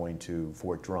were going to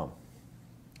Fort Drum,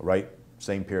 right?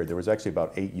 Same period. There was actually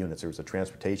about 8 units. There was a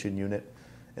transportation unit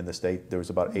in the state. There was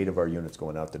about 8 of our units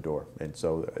going out the door. And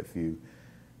so if you,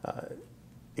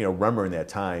 remember in that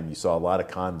time, you saw a lot of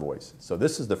convoys. So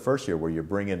this is the first year where you're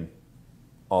bringing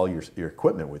all your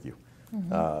equipment with you.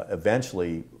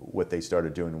 Eventually, what they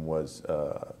started doing was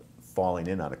falling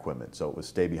in on equipment. So it was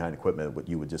stay behind equipment, but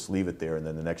you would just leave it there, and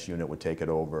then the next unit would take it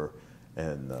over.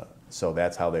 And so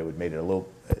that's how they would made it a little,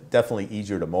 definitely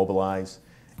easier to mobilize,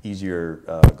 easier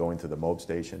going to the mob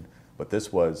station. But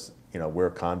this was, we're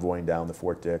convoying down the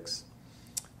Fort Dix.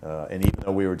 And even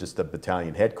though we were just the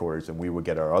battalion headquarters, and we would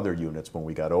get our other units when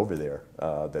we got over there,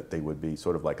 that they would be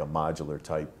sort of like a modular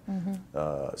type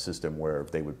system where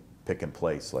they would pick in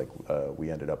place. Like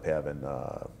we ended up having,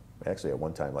 actually at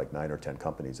one time, like 9 or 10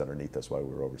 companies underneath us while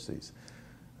we were overseas.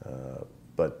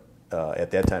 But at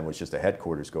that time, it was just a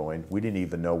headquarters going. We didn't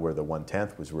even know where the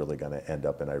 1/10 was really going to end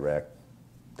up in Iraq.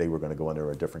 They were going to go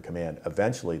under a different command.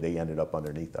 Eventually, they ended up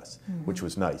underneath us, which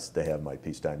was nice to have my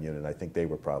peacetime unit. I think they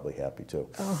were probably happy too.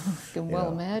 Oh, I can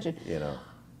well imagine.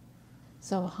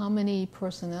 So how many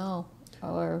personnel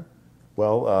are?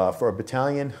 Well, for a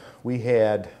battalion, we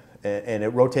had, and it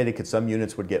rotated because some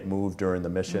units would get moved during the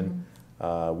mission.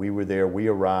 We were there. We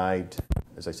arrived,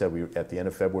 as I said, at the end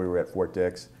of February, we were at Fort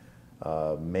Dix.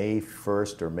 May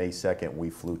 1st or May 2nd, we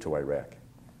flew to Iraq.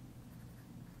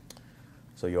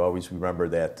 So you always remember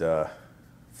that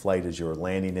flight as you're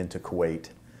landing into Kuwait.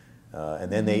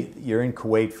 And then you're in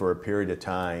Kuwait for a period of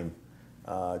time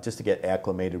just to get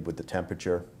acclimated with the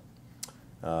temperature,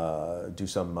 do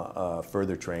some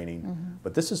further training.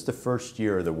 But this is the first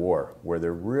year of the war where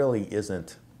there really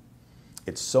isn't,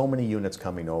 it's so many units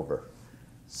coming over,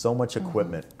 so much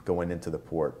equipment going into the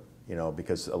port,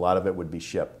 because a lot of it would be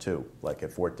shipped too. Like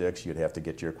at Fort Dix, you'd have to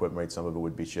get your equipment right, some of it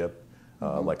would be shipped.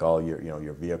 Like all your,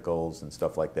 your vehicles and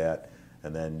stuff like that.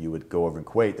 And then you would go over in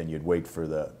Kuwait, then you'd wait for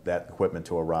that equipment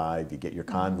to arrive, you get your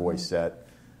convoy set,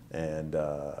 and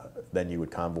then you would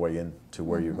convoy in to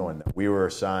where you're going. We were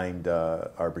assigned,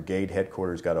 our brigade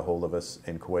headquarters got a hold of us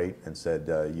in Kuwait and said,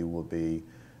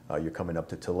 you're coming up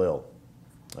to Talil,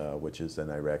 which is an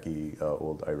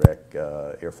old Iraq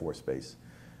Air Force base.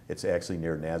 It's actually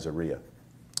near Nasiriyah.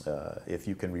 If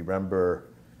you can remember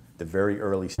the very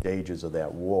early stages of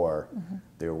that war,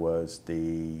 there was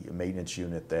the maintenance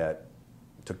unit that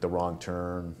took the wrong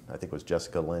turn. I think it was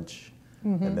Jessica Lynch,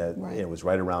 and that it was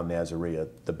right around Nasiriyah.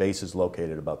 The base is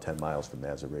located about 10 miles from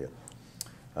Nasiriyah.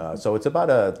 So it's about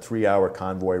a 3-hour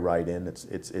convoy ride in.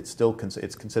 It's still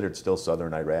considered still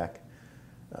southern Iraq.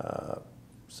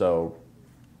 So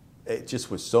it just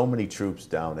was so many troops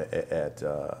down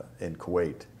in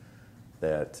Kuwait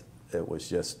that it was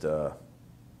just.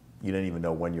 You didn't even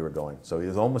know when you were going. So it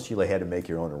was almost you had to make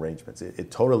your own arrangements.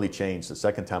 It totally changed. The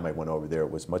second time I went over there,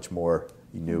 it was much more,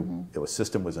 you knew, the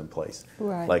system was in place.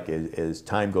 Right. Like as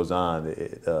time goes on,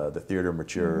 the theater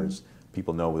matures,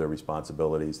 people know their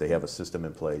responsibilities, they have a system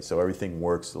in place, so everything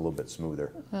works a little bit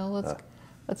smoother. Well,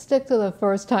 let's stick to the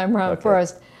first time around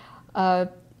first.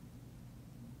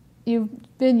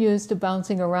 You've been used to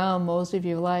bouncing around most of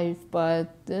your life,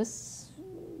 but this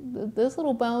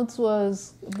little bounce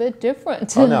was a bit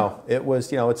different. Oh no, it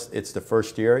was. It's the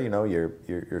first year.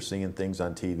 You're seeing things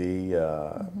on TV.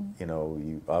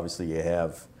 You obviously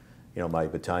have. My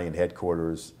battalion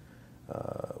headquarters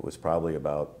was probably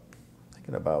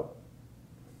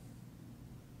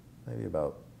maybe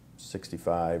about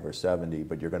 65 or 70,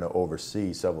 but you're going to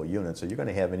oversee several units, so you're going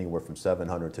to have anywhere from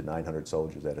 700 to 900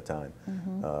 soldiers at a time.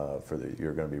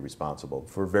 You're going to be responsible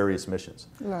for various missions.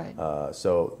 Right.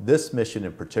 So this mission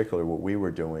in particular, what we were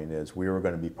doing is we were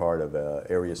going to be part of an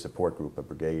area support group, a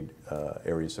brigade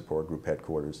area support group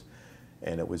headquarters,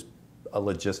 and it was a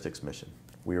logistics mission.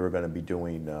 We were going to be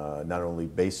doing not only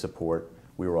base support,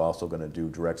 we were also going to do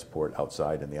direct support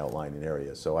outside in the outlying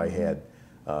area. So I had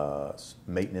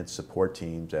maintenance support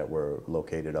teams that were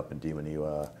located up in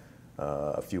Dimoniua,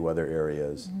 a few other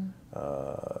areas,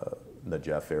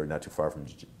 Najaf area, not too far from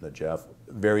Najaf,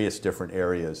 various different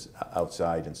areas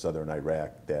outside in southern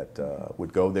Iraq that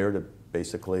would go there to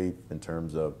basically, in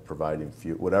terms of providing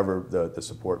whatever the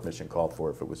support mission called for,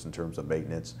 if it was in terms of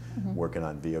maintenance, working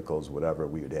on vehicles, whatever,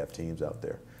 we would have teams out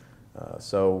there.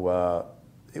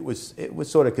 It was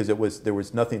sort of, because there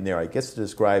was nothing there. I guess to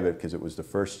describe it, because it was the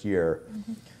first year,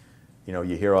 you know,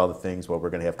 you hear all the things, well, we're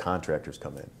going to have contractors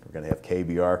come in. We're going to have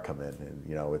KBR come in. And,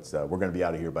 you know, it's, we're going to be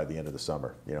out of here by the end of the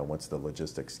summer, you know, once the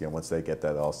logistics, you know, once they get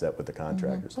that all set with the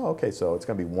contractors. Oh, okay, so it's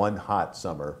going to be one hot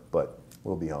summer, but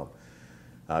we'll be home.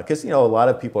 Because, you know, a lot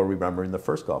of people are remembering the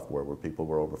first Gulf War, where people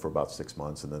were over for about 6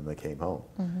 months and then they came home.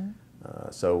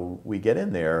 So we get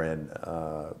in there and,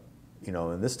 you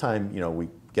know, and this time, you know, we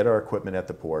get our equipment at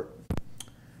the port.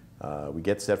 We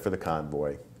get set for the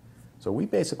convoy. So we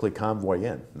basically convoy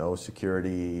in, no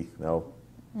security, no,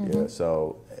 yeah,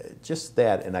 so just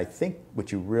that. And I think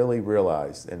what you really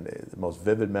realize, and the most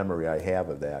vivid memory I have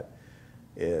of that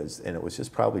is, and it was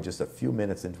just probably just a few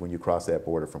minutes into when you cross that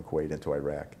border from Kuwait into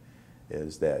Iraq,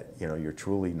 is that, you know, you're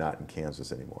truly not in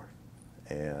Kansas anymore.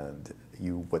 And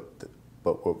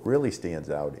but what really stands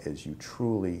out is you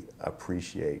truly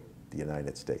appreciate the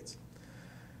United States.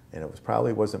 And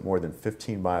it wasn't more than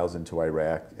 15 miles into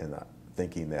Iraq, and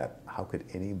thinking that, how could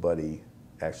anybody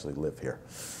actually live here?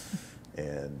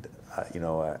 And, you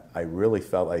know, I really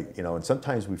felt like, you know, and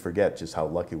sometimes we forget just how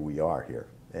lucky we are here.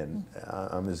 And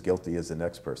I'm as guilty as the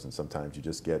next person. Sometimes you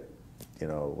just get, you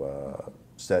know,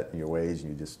 set in your ways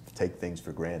and you just take things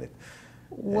for granted.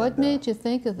 What made you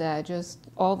think of that? Just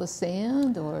all the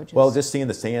sand, or just... Well, just seeing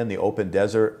the sand, the open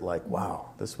desert, like, wow,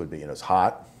 this would be, you know, it's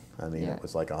hot. I mean, it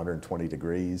was like 120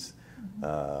 degrees.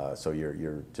 So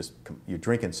you're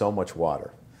drinking so much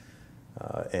water.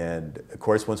 And of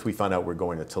course, once we found out we're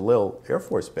going to Talil Air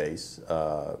Force Base,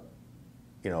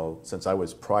 you know, since I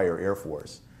was prior Air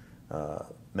Force,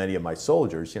 many of my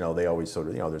soldiers, you know, they always sort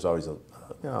of, you know, there's always you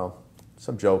know,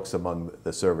 some jokes among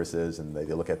the services, and they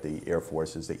look at the Air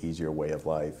Force as the easier way of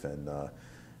life, and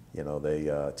you know, they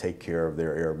take care of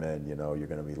their airmen. You know, you're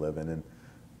going to be living in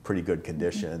pretty good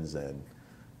conditions, and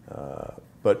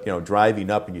but, you know, driving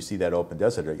up and you see that open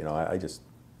desert, you know, I just,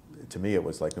 to me, it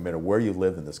was like, no matter where you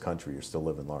live in this country, you're still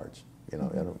living large. You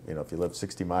know, you know, if you live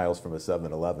 60 miles from a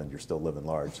 7-Eleven, you're still living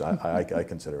large. I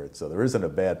consider it. So there isn't a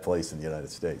bad place in the United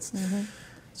States.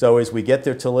 So as we get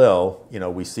there to Talil, you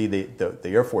know, we see the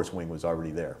Air Force wing was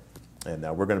already there. And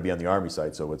we're going to be on the Army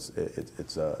side, so it's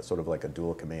sort of like a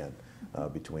dual command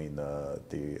between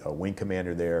the wing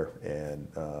commander there and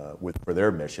for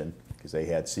their mission, because they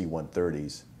had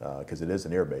C-130s, because it is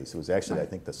an air base. It was actually, I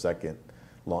think, the second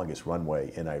longest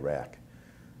runway in Iraq.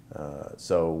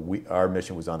 So our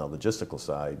mission was on the logistical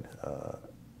side,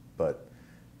 but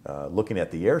looking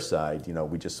at the air side, you know,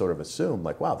 we just sort of assumed,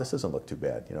 like, wow, this doesn't look too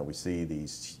bad. You know, we see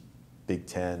these big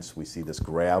tents, we see this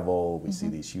gravel, we see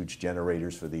these huge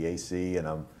generators for the AC, and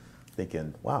I'm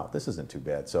thinking, wow, this isn't too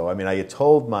bad. So, I mean, I had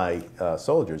told my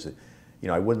soldiers that, you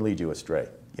know, I wouldn't lead you astray.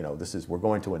 You know, we're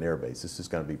going to an air base. This is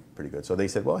going to be pretty good. So they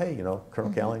said, well, hey, you know,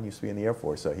 Colonel Callahan used to be in the Air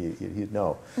Force, so he'd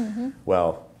know.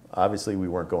 Well, obviously we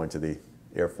weren't going to the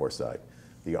Air Force side.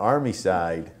 The Army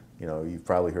side, you know, you've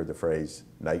probably heard the phrase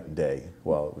night and day.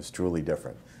 Well, it was truly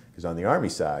different, because on the Army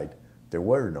side, there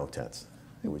were no tents.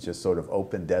 It was just sort of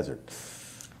open desert.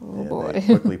 Oh, and boy. they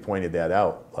quickly pointed that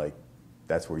out, like,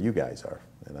 that's where you guys are.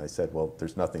 And I said, well,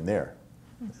 there's nothing there.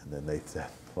 And then they said,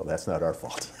 well, that's not our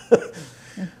fault.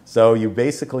 So you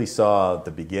basically saw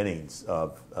the beginnings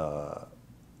of,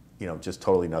 you know, just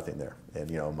totally nothing there. And,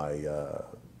 you know,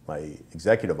 my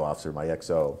executive officer, my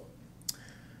XO,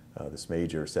 this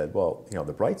major, said, well, you know,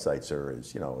 the bright side, sir,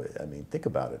 is, you know, I mean, think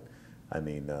about it. I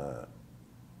mean,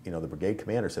 you know, the brigade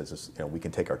commander says, you know, we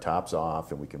can take our tops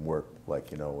off and we can work, like,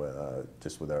 you know,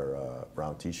 just with our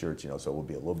brown T-shirts, you know, so we'll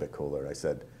be a little bit cooler. I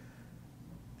said,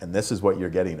 and this is what you're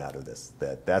getting out of this,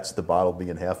 that's the bottle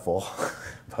being half full.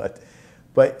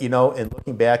 But you know, and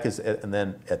looking back, and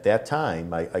then at that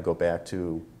time, I go back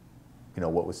to, you know,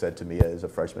 what was said to me as a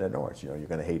freshman at Norwich. You know, you're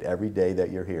going to hate every day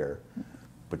that you're here,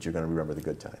 but you're going to remember the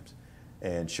good times.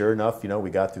 And sure enough, you know, we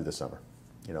got through the summer.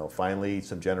 You know, finally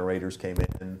some generators came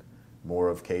in, more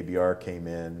of KBR came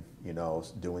in, you know,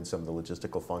 doing some of the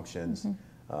logistical functions.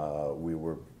 We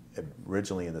were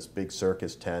originally in this big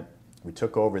circus tent. We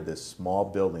took over this small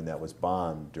building that was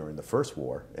bombed during the first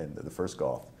war, in the first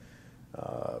Gulf.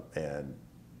 And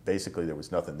basically there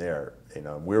was nothing there. You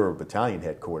know, we were battalion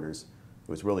headquarters. It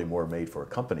was really more made for a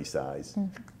company size.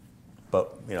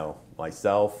 But, you know,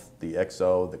 myself, the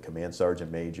XO, the command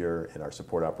sergeant major, and our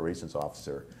support operations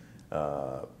officer,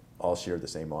 all shared the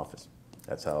same office.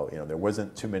 That's how, there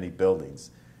wasn't too many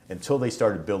buildings until they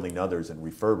started building others and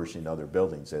refurbishing other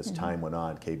buildings. As time went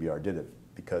on, KBR did it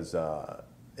because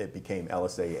it became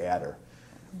LSA Adder,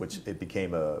 which it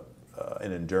became an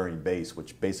enduring base,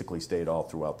 which basically stayed all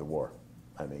throughout the war.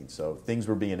 I mean, so things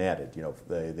were being added.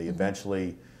 They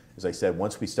eventually, as I said,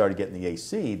 once we started getting the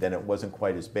AC, then it wasn't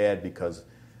quite as bad because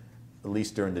at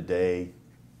least during the day,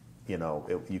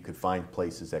 you could find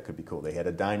places that could be cool. They had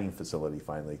a dining facility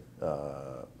finally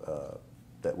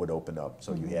that would open up,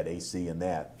 so you had AC in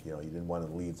that. You didn't want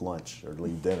to leave lunch or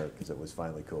leave dinner because it was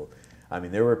finally cool. I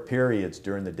mean, there were periods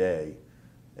during the day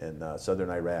in southern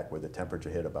Iraq where the temperature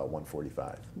hit about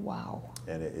 145. Wow.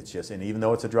 And it's just, and even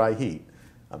though it's a dry heat,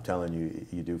 I'm telling you,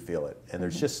 you do feel it. And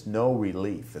there's just no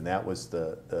relief, and that was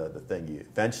the thing.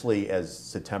 Eventually, as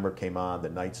September came on, the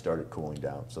night started cooling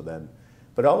down. So then,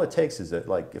 but all it takes is that,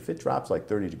 like, if it drops like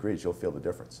 30 degrees, you'll feel the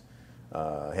difference.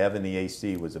 Having the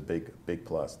AC was a big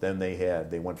plus. Then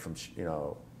they went from,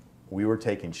 we were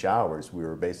taking showers. We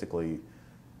were basically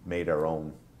made our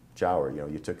own shower.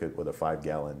 You took it with a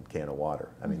 5-gallon can of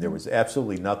water. I mean, there was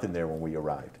absolutely nothing there when we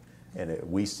arrived. And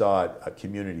we saw a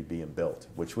community being built,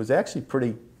 which was actually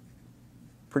pretty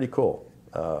cool.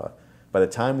 By the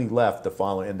time we left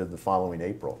end of the following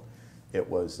April, it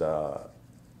was,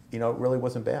 it really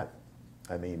wasn't bad.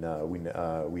 I mean,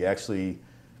 we actually,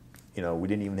 we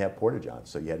didn't even have porta-johns,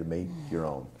 so you had to make your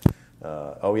own.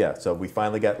 So we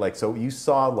finally got so you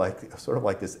saw sort of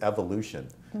like this evolution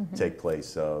take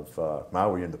place of,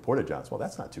 now we're in the porta-johns. Well,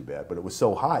 that's not too bad, but it was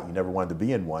so hot you never wanted to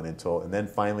be in one and then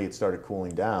finally it started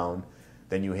cooling down.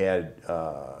 Then you had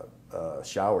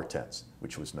shower tents,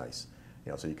 which was nice.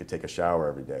 So you could take a shower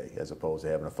every day as opposed to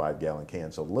having a 5-gallon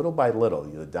can. So little by little,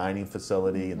 the dining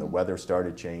facility and the weather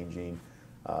started changing.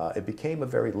 It became a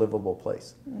very livable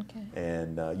place. Okay.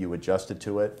 And you adjusted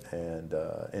to it. And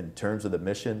in terms of the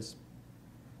missions,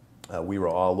 we were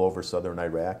all over southern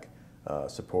Iraq,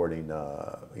 supporting,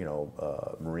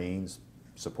 Marines,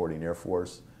 supporting Air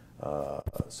Force,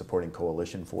 supporting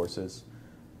coalition forces.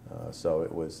 So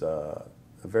it was a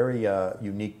very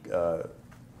unique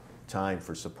time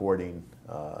for supporting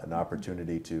an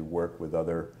opportunity to work with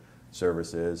other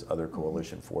services, other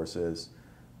coalition forces.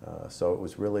 So it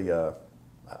was really,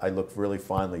 I look really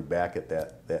fondly back at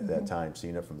that time,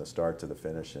 seeing it from the start to the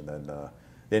finish, and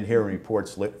then hearing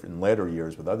reports in later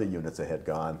years with other units that had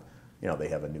gone. They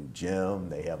have a new gym,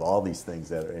 they have all these things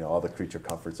that are, all the creature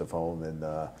comforts of home,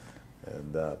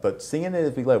 but seeing it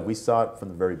as we lived, we saw it from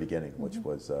the very beginning, which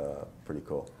was pretty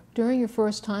cool. During your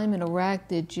first time in Iraq,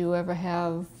 did you ever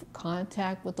have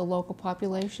contact with the local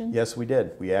population? Yes, we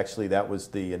did. We actually, that was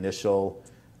the initial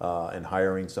in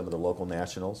hiring some of the local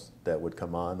nationals that would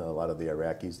come on. A lot of the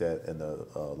Iraqis that in the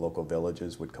local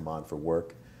villages would come on for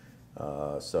work.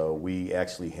 So we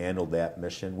actually handled that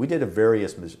mission. We did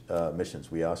various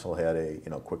missions. We also had a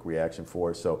quick reaction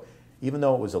force. So even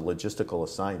though it was a logistical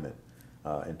assignment,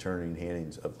 and turning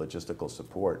hands of logistical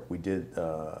support, we did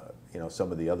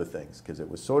some of the other things because it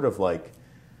was sort of like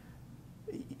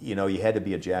you had to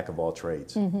be a jack of all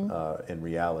trades in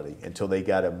reality until they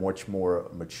got a much more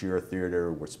mature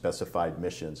theater with specified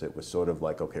missions. It was sort of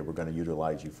like, okay, we're going to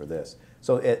utilize you for this.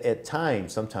 So at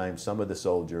times, sometimes some of the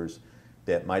soldiers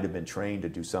that might have been trained to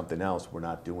do something else were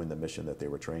not doing the mission that they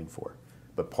were trained for.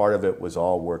 But part of it was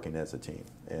all working as a team.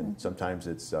 And sometimes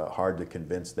it's hard to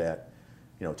convince that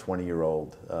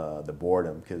 20-year-old the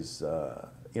boredom because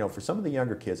for some of the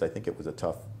younger kids, I think it was a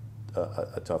tough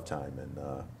time.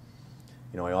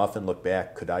 And I often look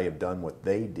back, could I have done what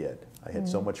they did? I had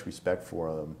so much respect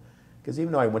for them because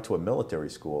even though I went to a military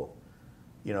school,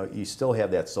 you still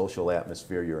have that social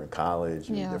atmosphere. You're in college,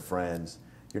 you're with your friends.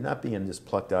 You're not being just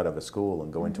plucked out of a school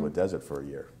and go into a desert for a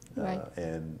year. Right.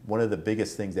 And one of the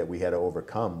biggest things that we had to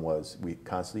overcome was we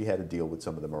constantly had to deal with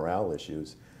some of the morale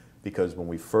issues because when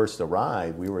we first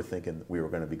arrived, we were thinking we were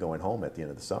going to be going home at the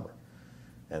end of the summer.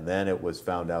 And then it was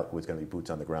found out it was going to be boots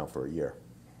on the ground for a year.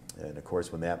 And of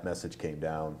course, when that message came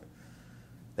down,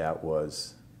 that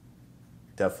was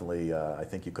definitely, I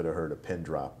think you could have heard a pin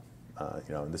drop.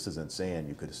 And this isn't sand,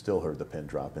 you could have still heard the pin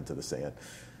drop into the sand.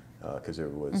 Because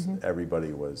it was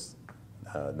everybody was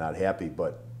not happy,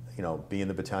 but being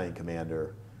the battalion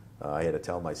commander, I had to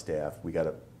tell my staff we got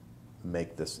to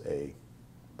make this a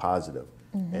positive.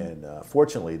 And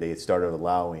fortunately, they had started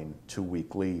allowing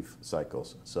 2-week leave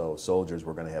cycles, so soldiers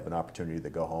were going to have an opportunity to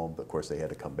go home. But of course, they had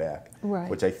to come back,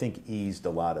 which I think eased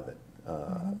a lot of it.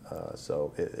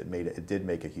 So it did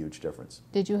make a huge difference.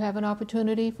 Did you have an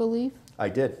opportunity for leave? I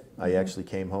did. I actually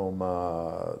came home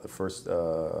the first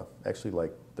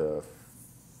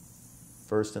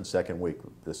and second week,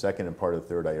 the second and part of the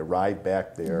third. I arrived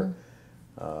back there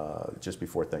just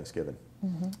before Thanksgiving.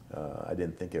 I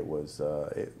didn't think it would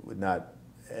not,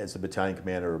 as a battalion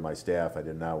commander or my staff, I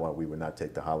did not want, we would not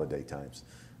take the holiday times.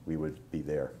 We would be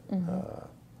there.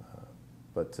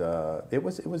 But it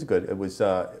was good. It was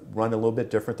run a little bit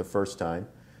different the first time.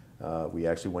 We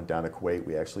actually went down to Kuwait.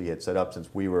 We actually had set up, since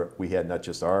we had not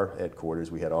just our headquarters,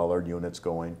 we had all our units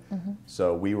going.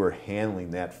 So we were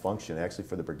handling that function actually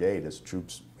for the brigade as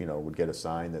troops, would get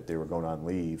assigned that they were going on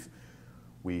leave.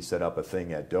 We set up a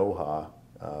thing at Doha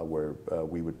where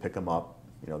we would pick them up.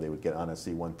 They would get on a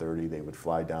C-130. They would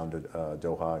fly down to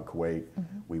Doha in Kuwait.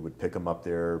 We would pick them up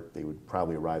there. They would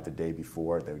probably arrive the day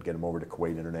before. They would get them over to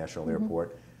Kuwait International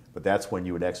Airport. But that's when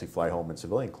you would actually fly home in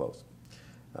civilian clothes.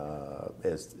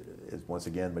 As once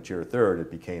again mature third, it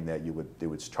became that there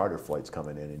was charter flights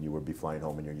coming in, and you would be flying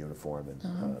home in your uniform and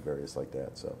various like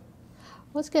that. So,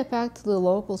 let's get back to the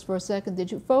locals for a second.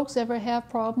 Did you folks ever have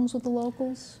problems with the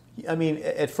locals? I mean,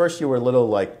 at first you were a little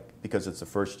because it's the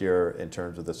first year in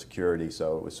terms of the security,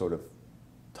 so it was sort of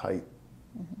tight,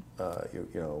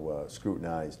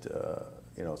 scrutinized,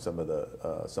 some of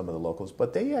the locals.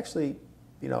 But they actually,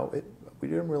 we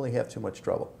didn't really have too much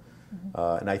trouble.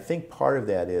 And I think part of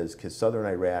that is because southern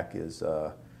Iraq is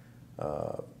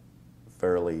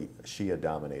fairly Shia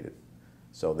dominated,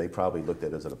 so they probably looked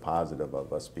at it as a positive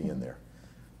of us being there.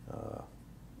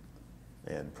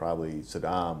 And probably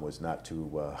Saddam was not too.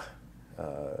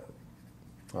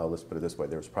 Well, let's put it this way: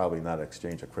 there was probably not an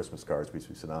exchange of Christmas cards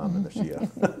between Saddam and the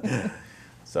Shia.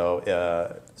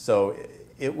 So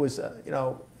it was,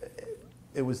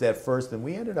 it was that first, and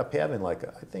we ended up having I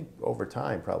think over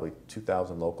time probably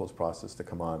 2,000 locals processed to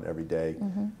come on every day.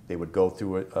 They would go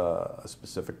through a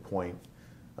specific point,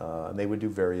 and they would do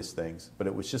various things. But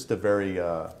it was just the very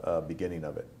beginning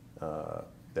of it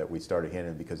that we started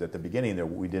handling, because at the beginning there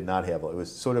we did not have. It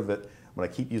was sort of when I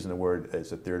keep using the word, as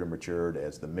the theater matured,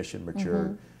 as the mission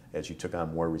matured, as you took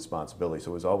on more responsibility.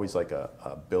 So it was always like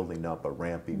a building up, a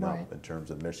ramping up in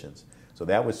terms of missions. So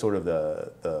that was sort of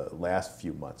the last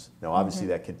few months. Now obviously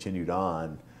that continued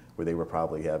on, where they were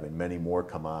probably having many more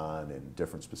come on and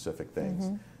different specific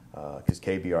things. Because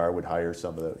KBR would hire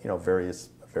some of the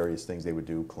various things they would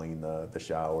do, clean the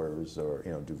showers, or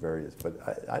do various. But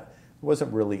there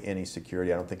wasn't really any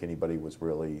security. I don't think anybody was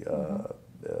really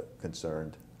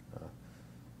concerned.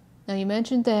 Now you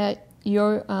mentioned that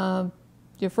your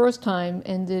first time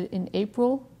ended in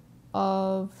April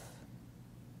of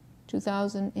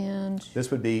 2000 and...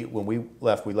 This would be when we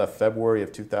left. We left February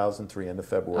of 2003, end of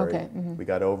February. Okay. We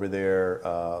got over there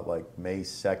May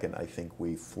 2nd, I think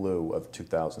we flew, of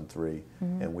 2003,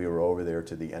 and we were over there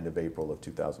to the end of April of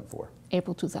 2004.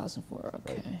 April 2004,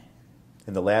 okay. Right.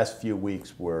 And the last few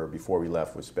weeks before we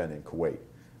left was spent in Kuwait.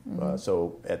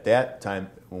 So at that time,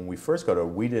 when we first got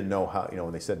over, we didn't know how,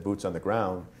 when they said boots on the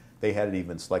ground, they hadn't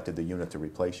even selected the unit to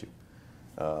replace you.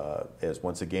 As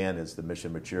once again, as the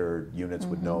mission matured, units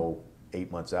would know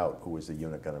 8 months out who was the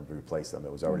unit going to replace them.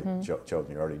 It was already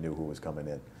chosen. You already knew who was coming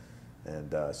in.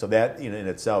 And so that, in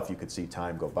itself, you could see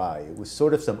time go by. It was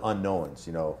sort of some unknowns,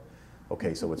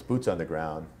 okay, so it's boots on the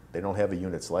ground. They don't have a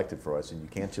unit selected for us, and you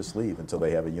can't just leave until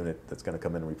they have a unit that's going to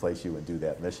come in and replace you and do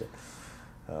that mission.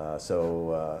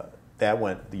 So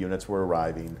the units were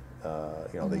arriving.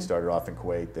 They started off in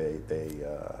Kuwait. They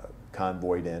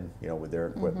convoyed in, with their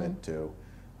equipment too.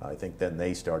 I think then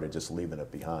they started just leaving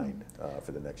it behind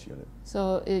for the next unit.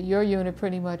 So your unit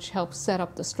pretty much helped set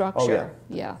up the structure. Oh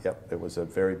yeah. Yep. It was a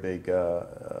very big.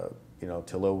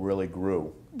 Tallil really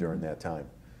grew during that time,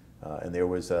 and there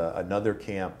was another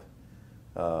camp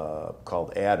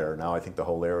called Adder. Now I think the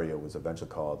whole area was eventually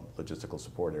called Logistical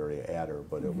Support Area Adder,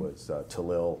 but it was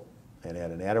Tallil and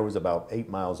Adder. And Adder was about 8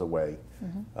 miles away,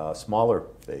 smaller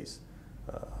base.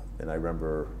 And I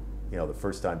remember, the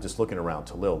first time just looking around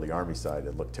Tallil, the Army side,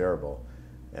 it looked terrible.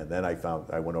 And then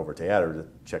I went over to Adder to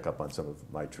check up on some of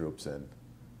my troops, and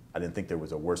I didn't think there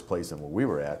was a worse place than where we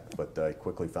were at, but I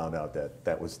quickly found out that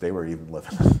they were even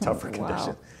living in tougher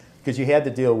conditions. Because you had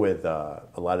to deal with a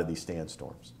lot of these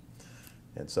sandstorms.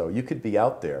 And so you could be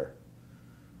out there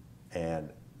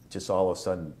and just all of a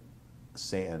sudden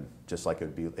sand, just like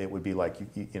it would be like,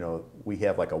 we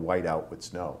have like a white out with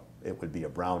snow. It would be a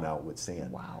brown out with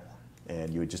sand. Wow.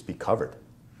 And you would just be covered.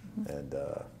 And,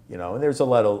 and there's a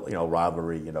lot of,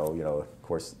 rivalry, of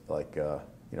course, like,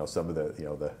 some of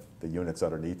the units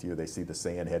underneath you, they see the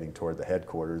sand heading toward the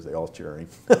headquarters, they all cheering,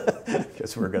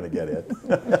 because we're going to get it.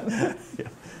 Yeah.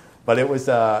 But it was,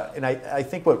 and I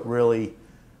think what really,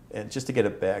 and just to get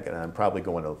it back, and I'm probably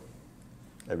going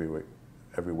every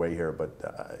way here,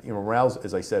 but morale,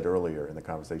 as I said earlier in the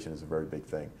conversation, is a very big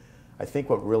thing. I think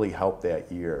what really helped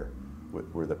that year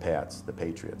were the Pats, the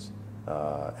Patriots.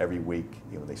 every week,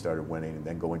 when they started winning, and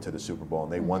then go into the Super Bowl,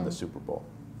 and they won the Super Bowl.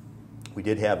 We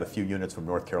did have a few units from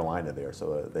North Carolina there,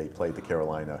 so they played the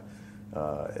Carolina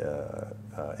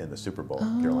in the Super Bowl,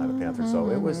 Carolina Panthers. So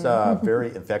it was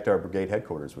in fact, our brigade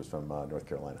headquarters was from North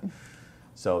Carolina.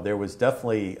 So there was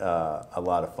definitely a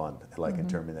lot of fun, like in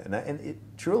terms of that. And it,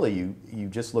 truly, you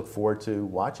just look forward to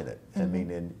watching it. I mean,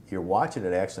 and you're watching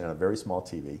it actually on a very small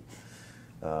TV.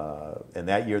 And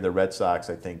that year, the Red Sox,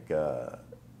 I think,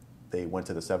 they went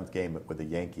to the 7th game with the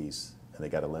Yankees, and they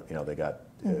got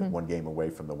one game away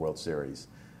from the World Series.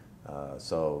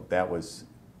 So that was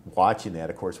watching that.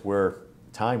 Of course,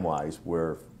 time-wise,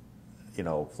 we're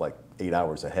like 8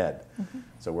 hours ahead.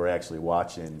 So we're actually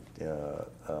watching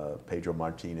Pedro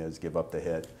Martinez give up the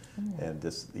hit, and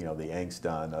this, the angst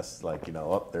on us, like,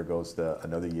 oh, there goes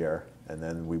another year. And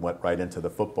then we went right into the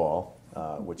football,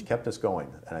 which kept us going.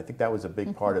 And I think that was a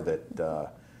big part of it. I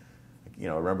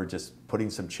remember just putting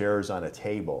some chairs on a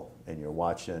table, and you're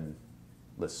watching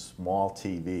the small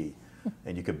TV,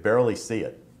 and you could barely see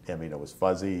it. I mean, it was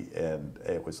fuzzy, and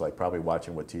it was like probably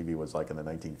watching what TV was like in the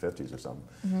 1950s or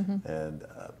something. And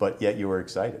but yet you were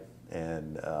excited,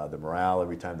 and the morale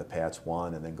every time the Pats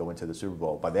won, and then go into the Super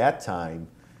Bowl. By that time,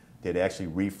 they'd actually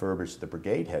refurbished the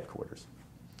brigade headquarters,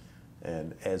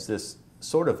 and as this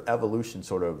sort of evolution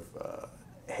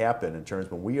happened in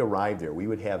terms when we arrived there, we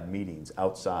would have meetings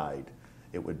outside.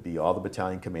 It would be all the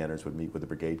battalion commanders would meet with the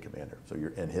brigade commander,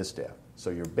 and his staff. So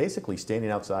you're basically standing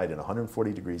outside in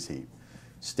 140 degrees heat,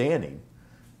 standing,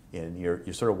 and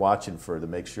you're sort of watching to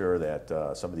make sure that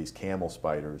some of these camel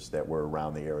spiders that were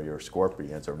around the area, or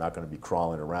scorpions, are not going to be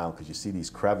crawling around, because you see these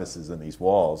crevices in these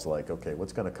walls, like, okay,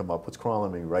 what's going to come up? What's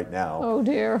crawling me right now? Oh,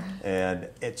 dear. And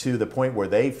to the point where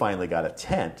they finally got a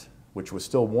tent, which was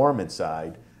still warm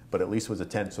inside, but at least was a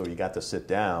tent, so you got to sit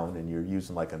down, and you're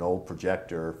using like an old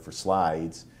projector for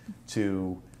slides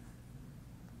to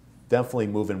definitely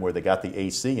moving where they got the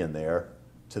AC in there,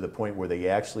 to the point where they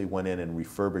actually went in and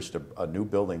refurbished a new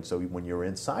building. So when you were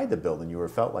inside the building, you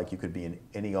felt like you could be in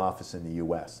any office in the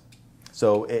U.S.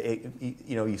 So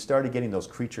you started getting those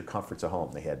creature comforts of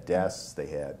home. They had desks, they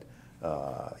had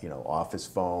office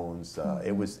phones.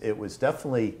 It was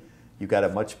definitely, you got a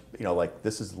much, like,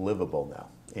 this is livable now.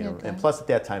 Okay. And plus at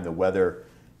that time the weather,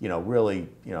 really,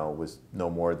 was no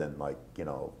more than like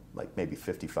maybe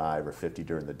 55 or 50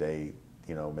 during the day.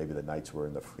 Maybe the nights were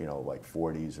in the like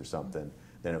 40s or something.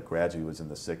 Then it gradually was in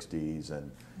the 60s,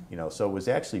 and so it was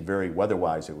actually very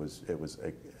weather-wise. It was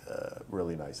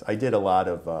really nice. I did a lot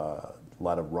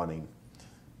of running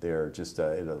there. Just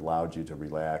it allowed you to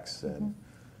relax, and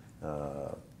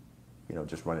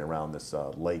just running around this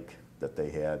lake that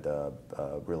they had,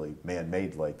 really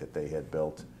man-made lake that they had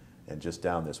built, and just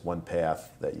down this one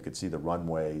path that you could see the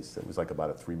runways. It was like about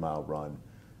a 3-mile run,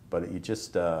 but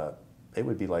it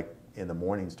would be like in the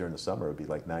mornings during the summer, it would be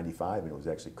like 95, and it was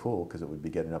actually cool because it would be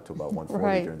getting up to about 140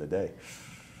 Right. during the day.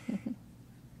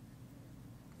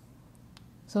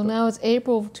 So now it's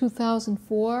April of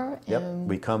 2004. Yep, and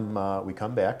we come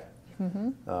back.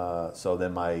 So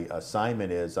then my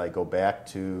assignment is I go back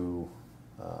to,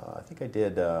 I think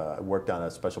I worked on a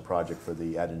special project for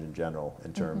the Adjutant General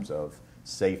in terms of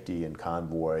safety and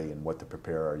convoy and what to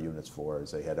prepare our units for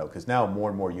as they head out. Because now more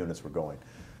and more units were going.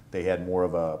 They had more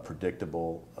of a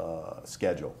predictable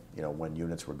schedule, when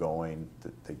units were going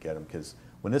to get them. Because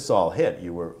when this all hit,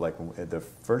 you were like, the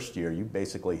first year, you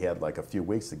basically had like a few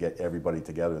weeks to get everybody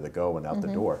together to go and out the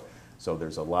door. So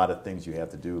there's a lot of things you have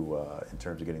to do in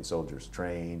terms of getting soldiers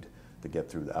trained, to get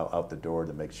through out the door,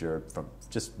 to make sure, from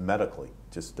just medically,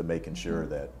 just to making sure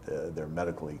that they're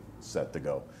medically set to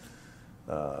go.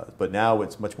 But now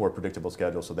it's much more predictable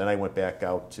schedule. So then I went back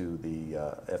out to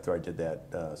after I did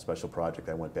that special project,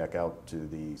 I went back out to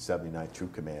the 79th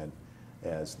Troop Command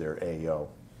as their AO,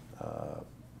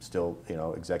 still,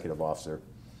 executive officer.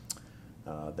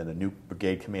 Then a new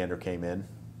brigade commander came in.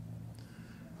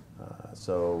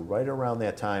 So right around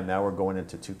that time, now we're going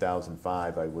into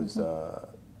 2005, I was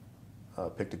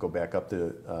picked to go back up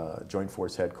to Joint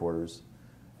Force Headquarters,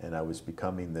 and I was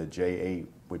becoming the J8,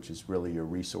 which is really your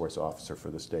resource officer for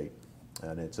the state.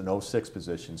 And it's an 06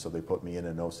 position, so they put me in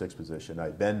an 06 position.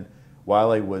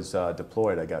 While I was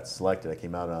deployed, I got selected. I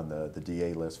came out on the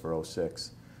DA list for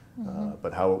 06.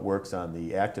 But how it works on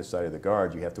the active side of the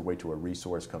Guard, you have to wait till a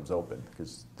resource comes open,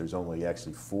 because there's only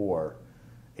actually 4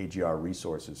 AGR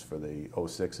resources for the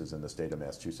 06s in the state of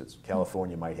Massachusetts.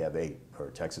 California might have 8,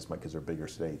 or Texas might, because they're bigger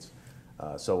states.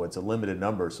 So it's a limited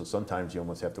number, so sometimes you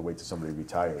almost have to wait till somebody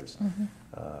retires.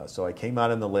 So I came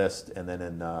out on the list, and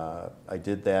then I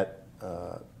did that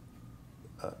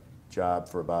job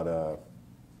for about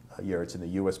a year. It's in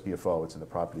the USPFO, it's in the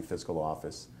Property Fiscal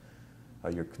Office.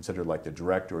 You're considered like the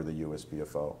director of the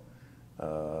USPFO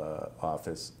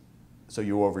office. So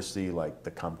you oversee like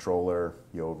the comptroller,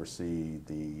 you oversee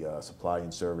the supply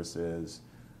and services,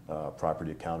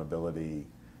 property accountability,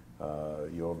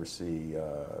 you oversee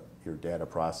your data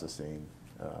processing,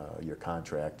 your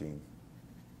contracting.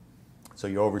 So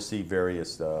you oversee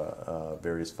various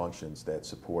functions that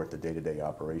support the day-to-day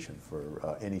operation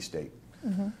for any state.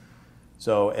 Mm-hmm.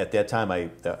 So at that time,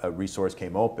 a resource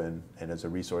came open, and as a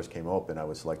resource came open, I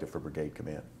was selected for brigade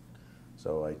command.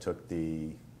 So I took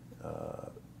the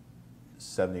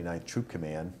 79th Troop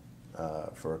Command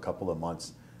for a couple of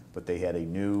months, but they had a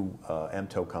new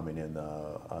MTO coming in,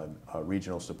 a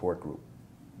regional support group,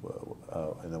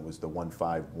 and it was the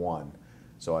 151.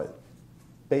 So I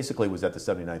basically was at the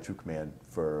 79th Troop Command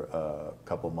for a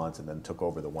couple of months and then took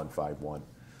over the 151.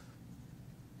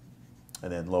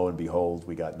 And then lo and behold,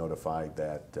 we got notified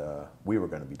that we were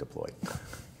going to be deployed.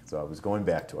 So I was going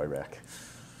back to Iraq.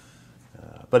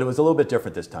 But it was a little bit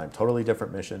different this time, totally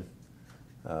different mission.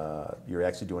 You're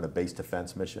actually doing a base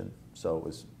defense mission, so it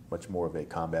was much more of a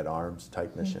combat arms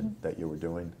type mission mm-hmm. that you were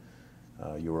doing.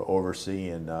 You were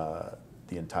overseeing the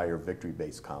entire Victory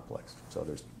Base complex. So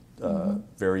there's mm-hmm.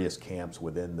 various camps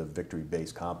within the Victory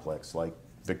Base complex, like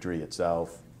Victory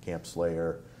itself, Camp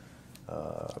Slayer,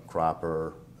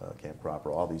 Cropper, Camp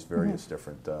Cropper, all these various mm-hmm.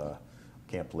 different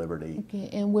Camp Liberty. Okay,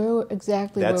 and where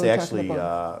exactly? That's where actually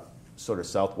sort of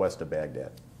southwest of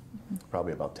Baghdad, mm-hmm.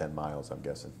 probably about 10 miles, I'm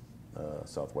guessing,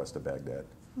 southwest of Baghdad.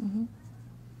 Mm-hmm.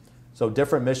 So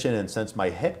different mission, and since my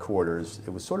headquarters, it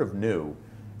was sort of new,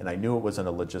 and I knew it wasn't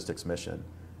a logistics mission,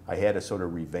 I had to sort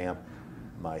of revamp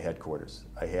my headquarters.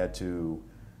 I had to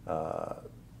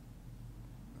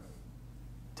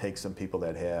take some people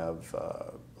that have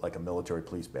like a military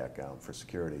police background for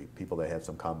security, people that have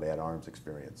some combat arms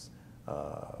experience,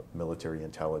 military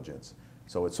intelligence.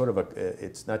 So it's sort of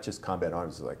it's not just combat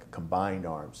arms, it's like combined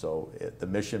arms. So the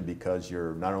mission, because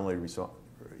you're not only,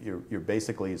 you're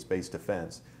basically it's base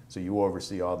defense, so you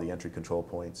oversee all the entry control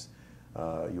points,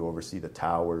 you oversee the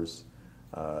towers,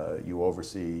 you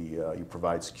oversee, you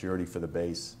provide security for the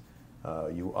base.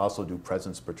 You also do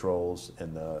presence patrols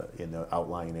in the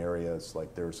outlying areas,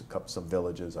 like there's some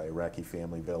villages, Iraqi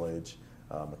Family Village,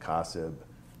 Makasib,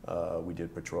 we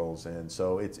did patrols in.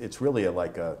 So it's really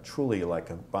truly like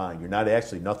combined. You're not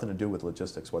actually nothing to do with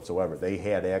logistics whatsoever. They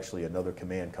had actually another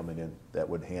command coming in that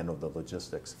would handle the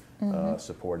logistics mm-hmm.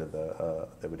 Support of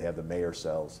that would have the mayor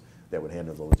cells that would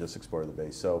handle the logistics part of the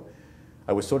base. So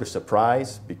I was sort of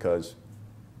surprised because,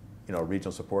 you know,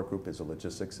 regional support group is a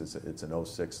logistics, it's an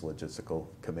 06 logistical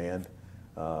command.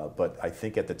 But I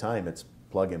think at the time it's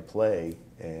plug and play,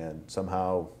 and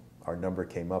somehow our number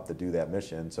came up to do that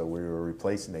mission, so we were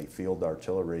replacing a field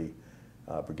artillery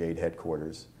brigade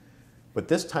headquarters. But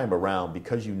this time around,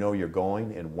 because you know you're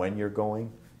going and when you're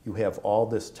going, you have all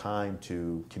this time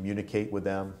to communicate with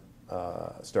them,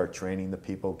 start training the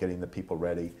people, getting the people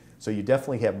ready. So you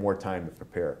definitely have more time to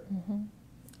prepare, mm-hmm.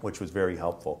 which was very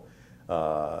helpful.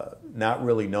 Not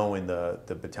really knowing the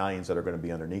battalions that are going to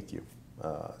be underneath you.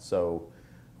 So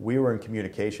we were in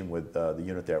communication with the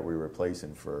unit that we were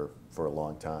replacing for a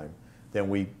long time. Then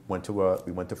we went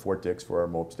to Fort Dix for our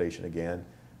MOAB station again.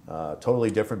 Totally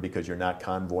different because you're not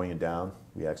convoying down.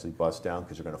 We actually bus down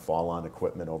because you're going to fall on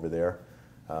equipment over there.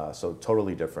 So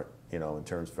totally different, you know, in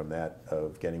terms from that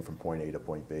of getting from point A to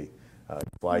point B. You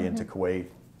fly mm-hmm. into Kuwait.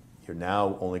 You're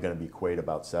now only going to be Kuwait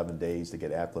about 7 days to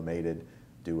get acclimated,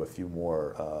 do a few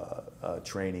more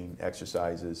training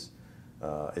exercises.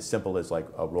 As simple as like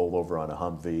a rollover on a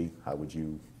Humvee. How would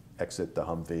you exit the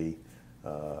Humvee?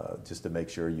 Just to make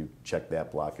sure you check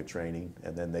that block of training.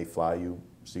 And then they fly you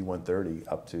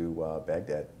C-130 up to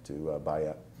Baghdad, to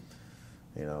Bayat.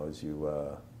 You know, as you,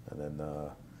 and then,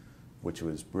 which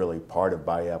was really part of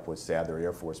Bayat was Sadr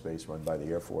Air Force Base run by the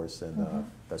Air Force. And mm-hmm.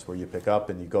 That's where you pick up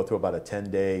and you go through about a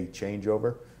 10-day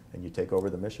changeover and you take over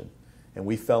the mission. And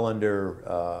we fell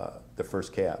under the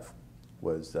 1st Cav,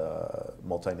 was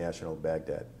Multinational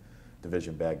Baghdad,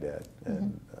 Division Baghdad.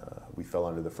 And we fell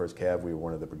under the 1st Cav. We were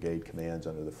one of the brigade commands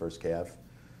under the 1st Cav.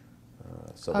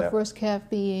 So our 1st Cav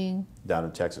being? Down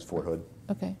in Texas, Fort Hood.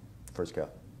 Okay. 1st Cav.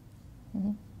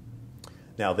 Mm-hmm.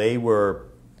 Now they were,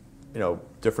 you know,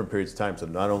 different periods of time. So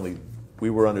not only, we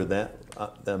were under them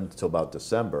until about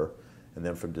December, and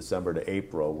then from December to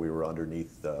April, we were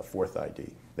underneath 4th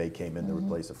ID. They came in to mm-hmm.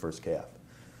 replace the 1st Cav.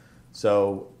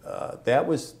 So that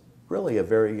was really a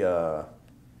very, to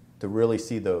really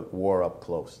see the war up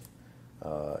close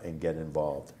and get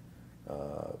involved.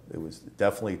 It was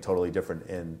definitely totally different.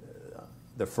 In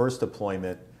the first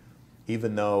deployment,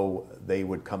 even though they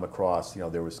would come across,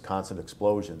 there was constant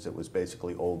explosions, it was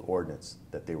basically old ordnance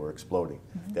that they were exploding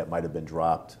that might have been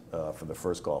dropped from the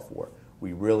first Gulf War.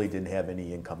 We really didn't have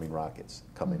any incoming rockets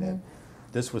coming in.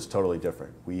 This was totally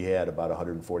different. We had about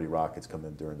 140 rockets come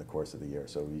in during the course of the year,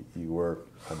 so you were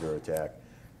under attack.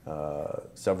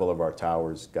 Several of our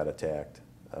towers got attacked,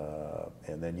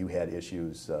 and then you had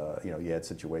issues, you had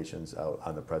situations out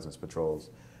on the presence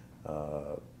patrols.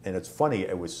 And it's funny,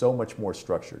 it was so much more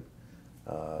structured,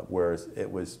 whereas it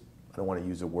was, I don't want to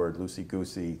use the word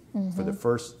loosey-goosey for the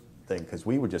first thing, because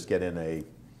we would just get in it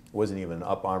wasn't even an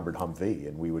up-armored Humvee,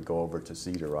 and we would go over to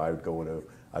Cedar, or I would go to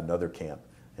another camp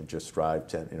and just drive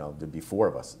 10, there'd be 4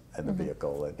 of us in the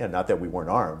vehicle. And not that we weren't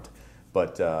armed,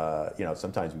 but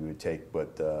sometimes we would take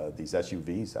these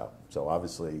SUVs out. So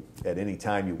obviously, at any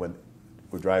time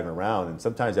we're driving around, and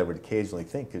sometimes I would occasionally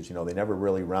think, because they never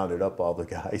really rounded up all the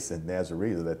guys in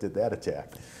Nazareth that did that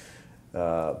attack.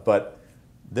 But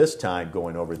this time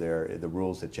going over there, the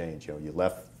rules had changed.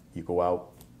 You go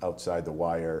outside the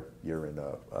wire, you're in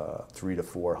 3 to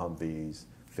 4 Humvees,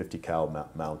 50 cal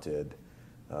mounted.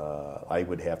 I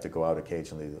would have to go out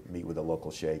occasionally to meet with the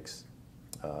local sheikhs.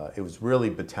 It was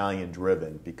really battalion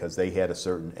driven, because they had a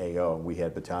certain AO, and we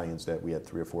had battalions we had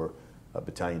 3 or 4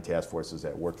 battalion task forces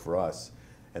that worked for us,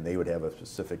 and they would have a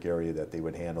specific area that they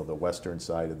would handle the western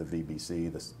side of the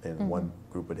VBC, and one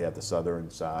group would have the southern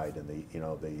side and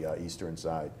the eastern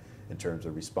side, in terms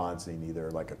of responding, either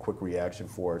like a quick reaction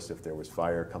force if there was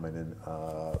fire coming in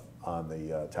on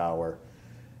the tower.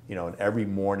 And every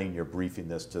morning you're briefing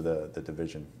this to the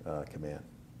division command,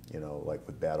 like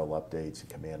with battle updates and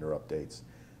commander updates.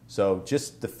 So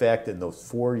just the fact in those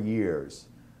 4 years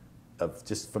of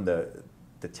just from the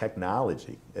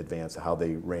technology advance of how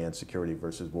they ran security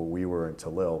versus where we were in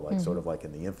Talil, like sort of like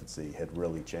in the infancy, had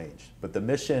really changed. But the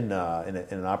mission and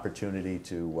an opportunity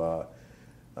to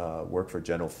work for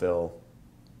General Phil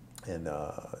and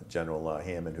General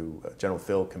Hammond, General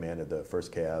Phil commanded the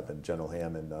 1st Cab, and General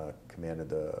Hammond commanded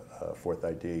the 4th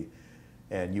ID.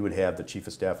 And you would have the Chief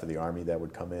of Staff of the Army that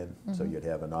would come in, so you'd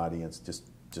have an audience,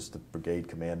 just the brigade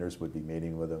commanders would be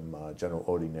meeting with him, General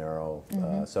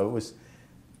Odinero. So it was,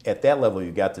 at that level,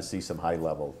 you got to see some high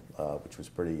level, which was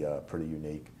pretty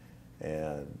unique.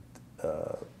 And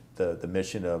the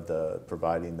mission of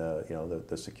providing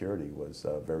the security was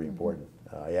very important.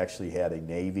 I actually had a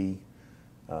Navy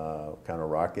kind of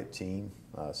rocket team,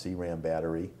 C-RAM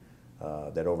battery,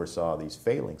 that oversaw these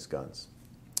phalanx guns.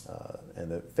 And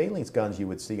the phalanx guns you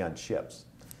would see on ships.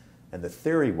 And the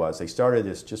theory was, they started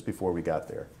this just before we got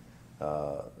there.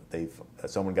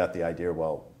 Someone got the idea,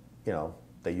 well,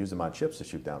 they use them on ships to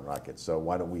shoot down rockets, so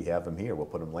why don't we have them here? We'll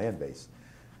put them land-based.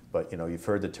 But you've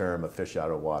heard the term a fish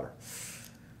out of water.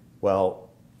 Well,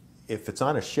 if it's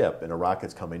on a ship and a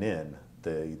rocket's coming in,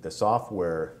 the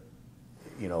software,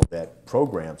 that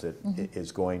programs it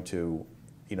is going to,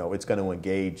 it's going to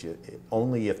engage it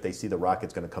only if they see the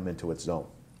rocket's going to come into its zone.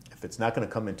 If it's not going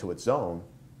to come into its zone,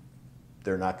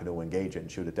 they're not going to engage it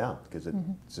and shoot it down, because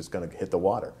it's just going to hit the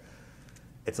water.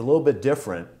 It's a little bit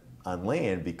different on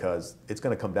land, because it's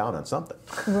going to come down on something.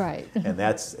 Right. And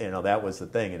that's, that was the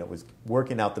thing, and it was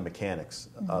working out the mechanics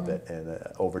of it. And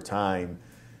over time,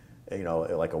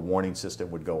 like a warning system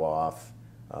would go off.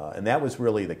 And that was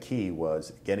really the key,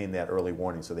 was getting that early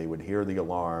warning, so they would hear the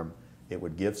alarm. It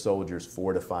would give soldiers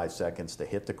 4 to 5 seconds to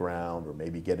hit the ground or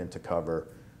maybe get into cover,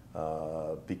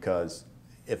 because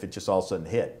if it just all of a sudden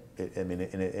hit,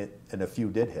 and a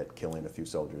few did hit, killing a few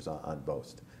soldiers on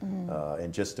Boast.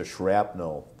 And just the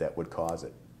shrapnel that would cause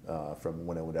it from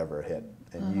when it would ever hit.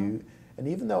 And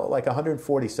even though like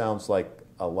 140 sounds like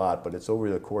a lot, but it's over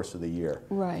the course of the year.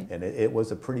 Right. And it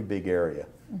was a pretty big area.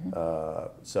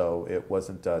 So it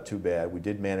wasn't too bad. We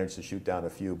did manage to shoot down a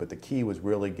few, but the key was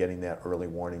really getting that early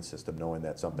warning system, knowing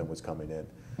that something was coming in.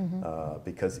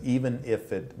 Because even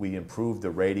if we improved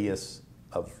the radius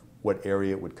of what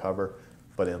area it would cover,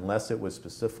 but unless it was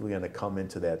specifically going to come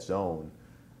into that zone,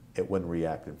 it wouldn't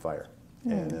react and fire.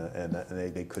 And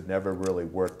they could never really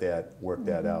work that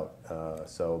out.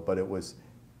 But it was,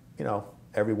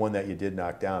 every one that you did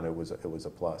knock down, it was a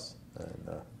plus.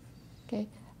 And, okay,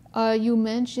 you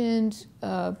mentioned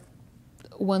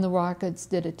when the rockets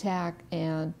did attack,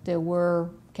 and there were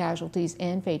casualties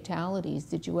and fatalities.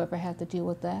 Did you ever have to deal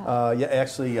with that? Yeah,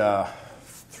 actually,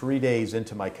 3 days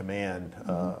into my command,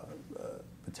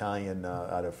 battalion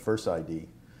out of 1st ID,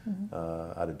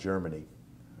 out of Germany,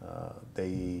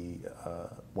 they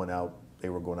went out. They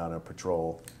were going out on a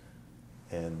patrol,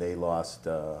 and they lost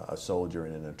a soldier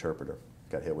and an interpreter.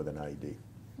 Got hit with an IED.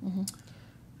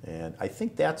 And I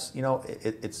think that's,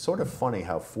 it's sort of funny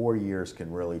how 4 years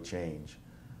can really change.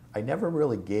 I never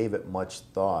really gave it much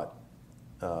thought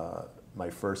my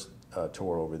first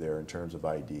tour over there in terms of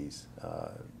IDs.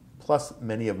 Plus,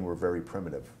 many of them were very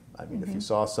primitive. I mean, if you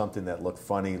saw something that looked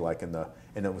funny, like and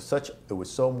it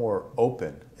was so more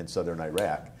open in southern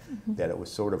Iraq that it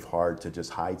was sort of hard to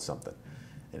just hide something.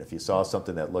 And if you saw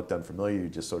something that looked unfamiliar, you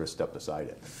just sort of stepped aside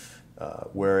it.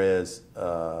 Whereas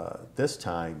this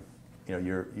time, you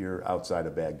know, you're outside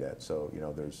of Baghdad, so you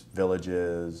know there's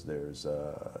villages, there's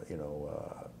you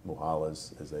know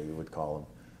muhallas as they would call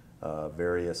them,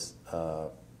 various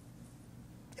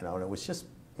you know, and it was just,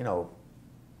 you know,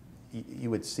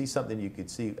 you would see something, you could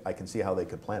see, I can see how they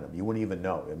could plan them. You wouldn't even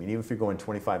know. I mean, even if you're going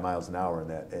 25 miles an hour in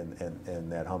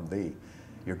that Humvee,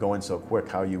 you're going so quick,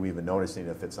 how are you even noticing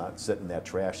if it's not sitting in that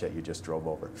trash that you just drove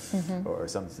over or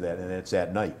something to that, and it's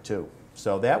at night too.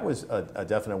 So that was a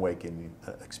definite awakening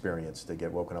experience to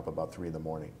get woken up about 3 in the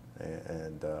morning.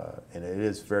 And it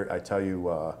is very, I tell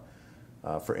you,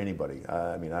 for anybody,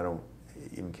 I mean, I don't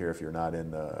even care if you're not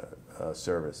in the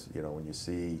service, you know, when you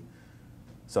see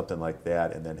something like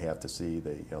that and then have to see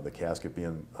the, you know, the casket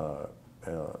being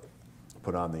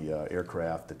put on the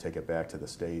aircraft to take it back to the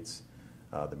States,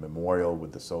 the memorial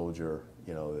with the soldier,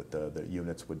 you know, that the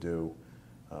units would do,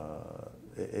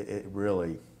 it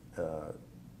really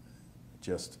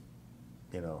just,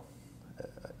 you know,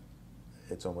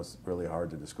 it's almost really hard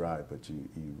to describe, but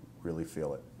you really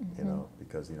feel it, you know,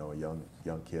 because, you know, a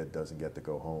young kid doesn't get to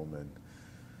go home, and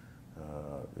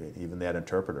even that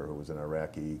interpreter who was an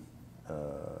Iraqi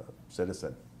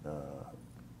citizen,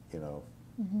 you know,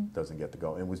 doesn't get to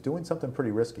go, and was doing something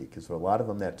pretty risky, because for a lot of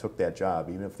them that took that job,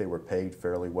 even if they were paid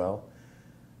fairly well,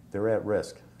 they're at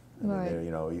risk. I mean,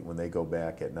 you know, when they go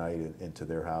back at night into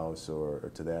their house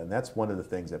or to that, and that's one of the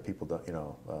things that people don't, you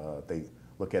know, they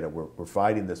look at it. We're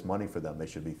providing this money for them. They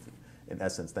should be, in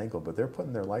essence, thankful, but they're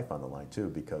putting their life on the line too,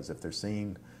 because if they're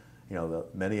seeing, you know,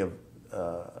 many of,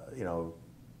 you know,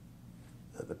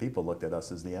 the people looked at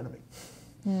us as the enemy,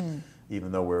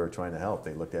 even though we were trying to help.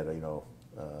 They looked at it, you know,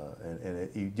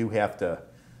 you do have to.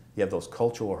 You have those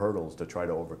cultural hurdles to try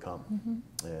to overcome,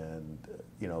 and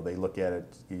you know, they look at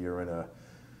it. You're in a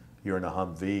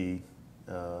Humvee,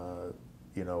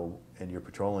 you know, and you're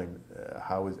patrolling.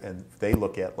 And they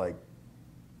look at like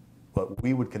what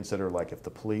we would consider like if the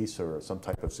police or some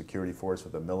type of security force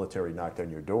with the military knocked on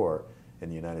your door in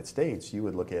the United States, you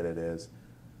would look at it as,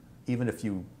 even if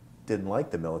you didn't like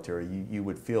the military, you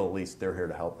would feel at least they're here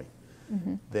to help me.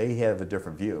 They have a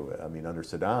different view. I mean, under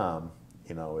Saddam,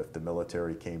 you know, if the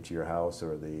military came to your house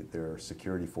or their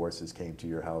security forces came to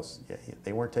your house,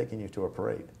 they weren't taking you to a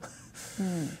parade.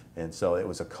 And so it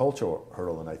was a cultural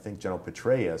hurdle, and I think General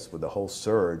Petraeus, with the whole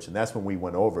surge, and that's when we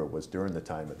went over, it was during the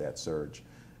time of that surge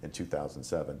in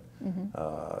 2007.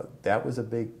 That was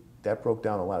that broke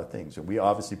down a lot of things. And we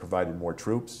obviously provided more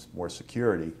troops, more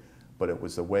security, but it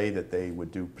was the way that they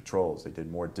would do patrols. They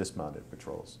did more dismounted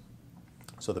patrols.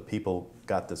 So the people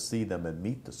got to see them and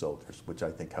meet the soldiers, which I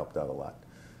think helped out a lot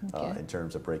in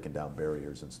terms of breaking down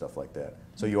barriers and stuff like that.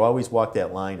 So you always walk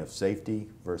that line of safety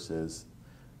versus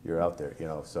you're out there, you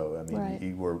know. So, I mean,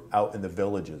 you were out in the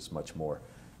villages much more.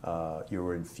 You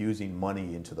were infusing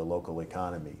money into the local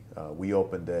economy. We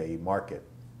opened a market,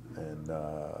 and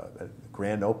a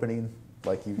grand opening,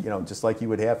 like you know, just like you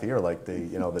would have here, like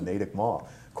the Natick Mall.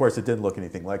 Of course, it didn't look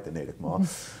anything like the Natick Mall,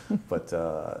 but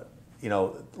you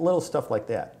know, little stuff like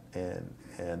that.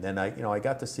 And then I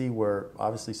got to see where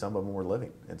obviously some of them were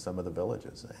living in some of the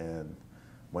villages, and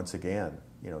once again,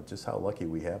 you know, just how lucky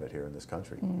we have it here in this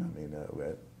country. I mean,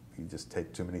 you just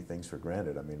take too many things for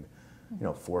granted. I mean, you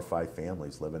know, 4 or 5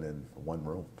 families living in one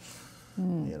room,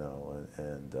 you know,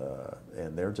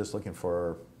 and they're just looking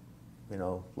for, you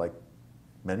know, like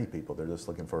many people, they're just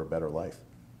looking for a better life.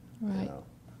 You know?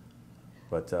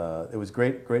 But it was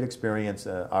great experience,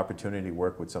 opportunity to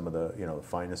work with some of the, you know, the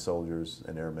finest soldiers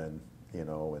and airmen, you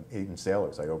know, and even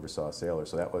sailors. I oversaw sailors,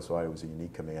 so that was why it was a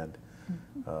unique command.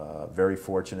 Very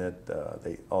fortunate.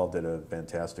 They all did a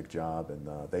fantastic job, and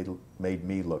they made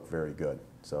me look very good.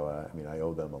 So, I mean, I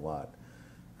owe them a lot.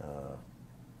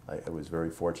 I was very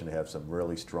fortunate to have some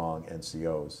really strong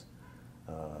NCOs,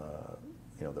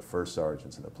 you know, the first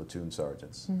sergeants and the platoon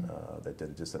sergeants that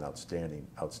did just an outstanding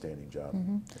job. You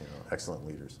know, excellent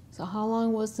leaders. So how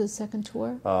long was the second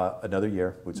tour? Another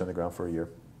year. Boots on the ground for a year.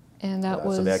 And that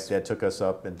was... So that took us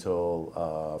up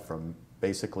until, from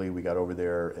basically we got over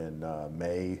there in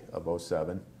May of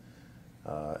 '07,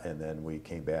 and then we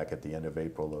came back at the end of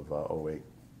April of '08.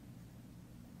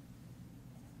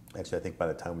 Actually, I think by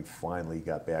the time we finally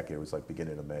got back, it was like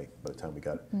beginning of May, by the time we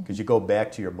got it. Because you go back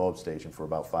to your MOB station for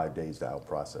about 5 days to out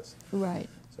process. Right.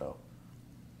 So,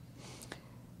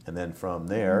 and then from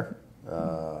there,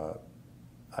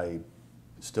 I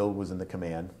still was in the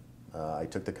command, I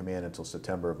took the command until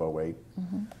September of '08,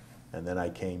 and then I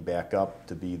came back up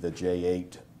to be the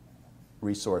J8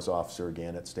 resource officer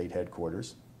again at state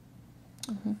headquarters.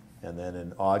 And then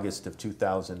in August of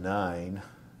 2009,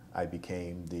 I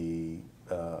became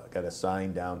got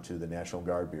assigned down to the National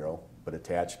Guard Bureau, but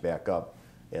attached back up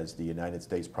as the United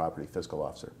States Property Fiscal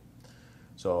Officer.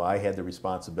 So I had the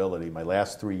responsibility, my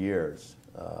last 3 years,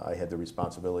 I had the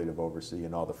responsibility of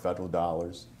overseeing all the federal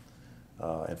dollars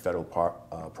and federal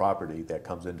property that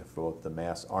comes into both the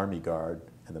Mass Army Guard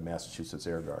and the Massachusetts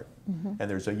Air Guard. And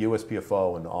there's a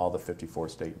USPFO in all the 54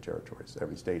 state and territories.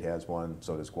 Every state has one,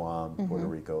 so does Guam, Puerto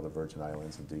Rico, the Virgin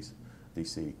Islands, and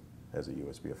DC has a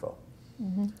USPFO.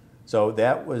 So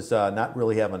that was not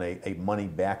really having a money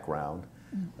background,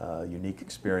 unique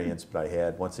experience, but I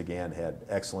had, once again, had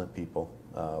excellent people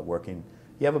working.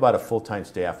 You have about a full-time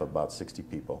staff of about 60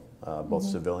 people, both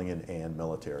civilian and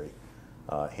military,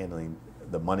 handling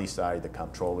the money side, the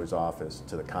comptroller's office,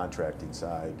 to the contracting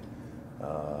side,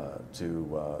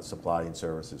 to supply and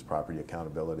services, property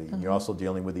accountability. And you're also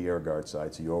dealing with the Air Guard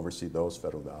side, so you oversee those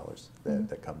federal dollars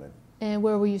that come in. And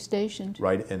where were you stationed?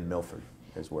 Right in Milford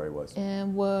is where I was.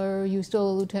 And were you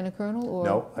still a lieutenant colonel? Or?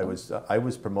 No, I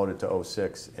was promoted to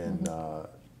 06 in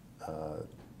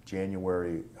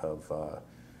January of,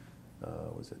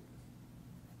 was it?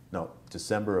 No,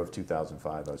 December of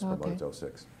 2005 I was promoted to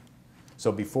 06.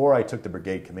 So before I took the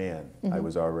brigade command, I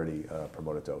was already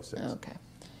promoted to 06. Okay.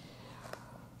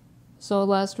 So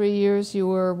the last 3 years you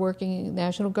were working in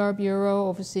National Guard Bureau,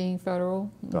 overseeing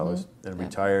federal dollars, and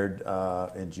retired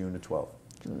in June of 12.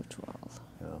 June of 12.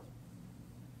 Yeah.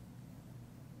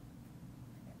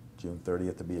 June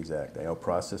 30th to be exact. I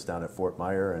out-processed down at Fort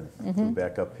Myer and flew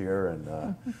back up here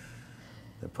and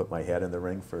put my hat in the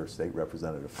ring for state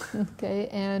representative. Okay,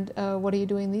 and what are you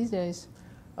doing these days?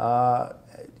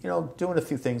 You know, doing a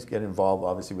few things, getting involved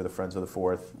obviously with the Friends of the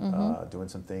Fourth, doing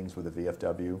some things with the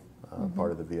VFW,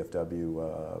 part of the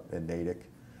VFW in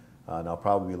Natick. And I'll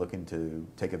probably be looking to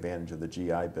take advantage of the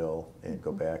GI Bill and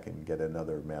go back and get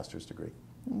another master's degree.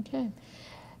 Okay.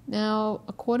 Now,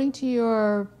 according to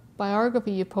your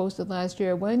biography you posted last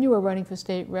year, when you were running for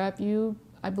state rep,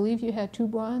 I believe you had 2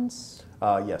 bronze?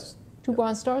 Yes. 2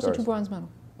 bronze stars or 2 bronze medals?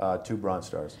 2 bronze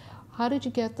stars. How did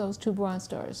you get those 2 bronze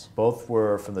stars? Both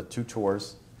were from the 2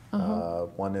 tours.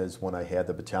 One is when I had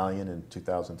the battalion in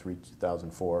 2003,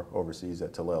 2004 overseas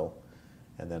at Talil.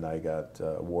 And then I got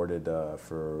awarded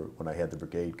for when I had the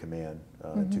brigade command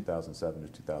in 2007 to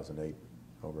 2008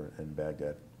 over in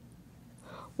Baghdad.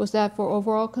 Was that for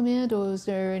overall command, or was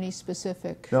there any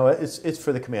specific? No, it's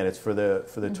for the command. It's for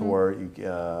the tour.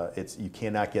 You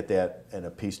cannot get that in a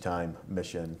peacetime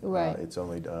mission. Right. It's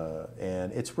only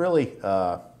and it's really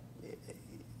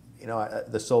you know,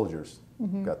 the soldiers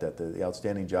got that, the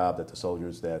outstanding job that the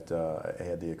soldiers that I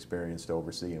had the experience to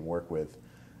oversee and work with,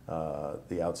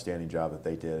 the outstanding job that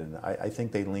they did. And I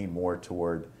think they lean more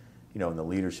toward, you know, in the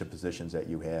leadership positions that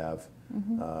you have,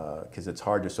 because it's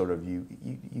hard to sort of,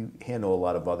 you handle a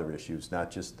lot of other issues,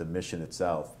 not just the mission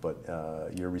itself, but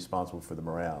you're responsible for the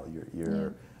morale.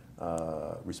 You're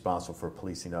responsible for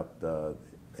policing up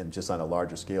and just on a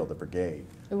larger scale, the brigade.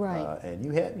 Right. And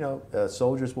you had, you know,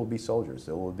 soldiers will be soldiers.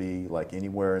 It will be like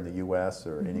anywhere in the U.S.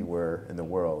 or anywhere in the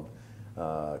world.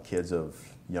 Kids of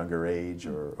younger age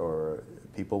or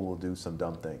people will do some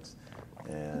dumb things,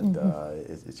 and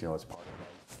it's you know, it's part of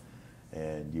life.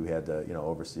 And you had to, you know,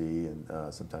 oversee,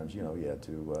 and sometimes, you know, you had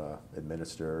to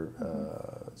administer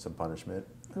some punishment.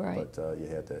 Right. But you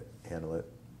had to handle it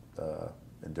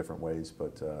in different ways.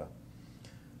 But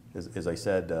as I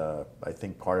said, I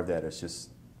think part of that is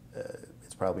just,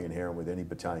 it's probably inherent with any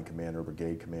battalion commander, or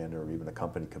brigade commander, or even a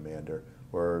company commander,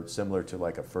 or similar to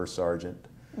like a first sergeant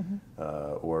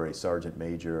or a sergeant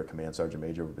major, a command sergeant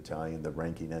major of a battalion, the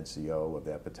ranking NCO of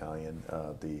that battalion.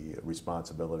 The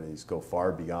responsibilities go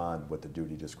far beyond what the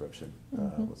duty description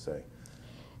would say.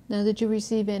 Now, did you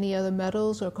receive any other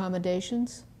medals or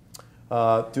commendations?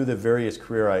 Through the various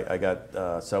career, I got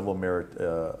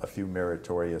a few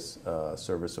meritorious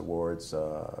service awards.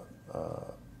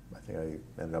 I think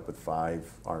I ended up with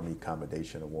 5 Army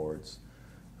Commendation Awards,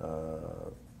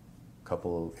 a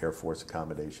couple of Air Force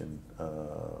Accommodation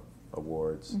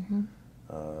Awards.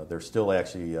 There's still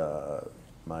actually,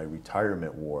 my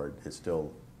retirement award is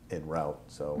still en route,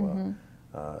 so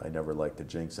I never like to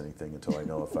jinx anything until I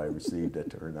know if I received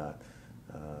it or not.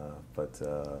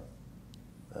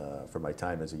 For my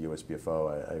time as a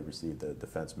USPFO, I received the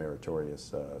Defense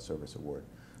Meritorious Service Award.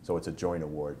 So it's a joint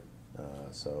award.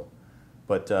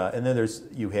 And then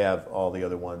you have all the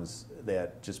other ones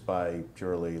that just by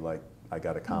purely, like, I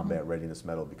got a combat readiness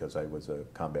medal because I was a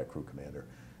combat crew commander.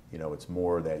 You know, it's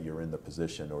more that you're in the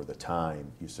position or the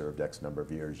time you served X number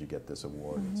of years, you get this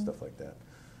award and stuff like that.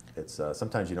 It's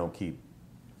sometimes you don't keep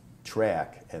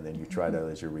track, and then you try to,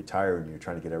 as you're retired, and you're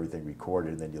trying to get everything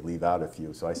recorded, and then you leave out a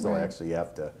few. So I still actually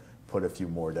have to put a few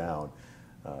more down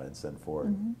and send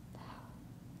forward.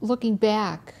 Looking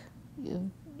back,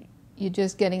 you're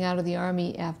just getting out of the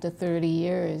Army after 30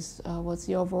 years. What's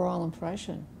the overall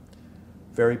impression?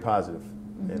 Very positive,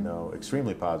 you know,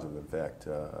 extremely positive. In fact,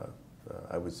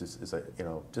 I was just, you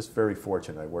know, just very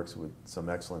fortunate. I worked with some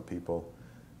excellent people,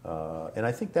 and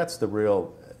I think that's the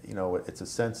real, you know, it's a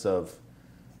sense of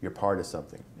you're part of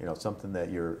something, you know, something that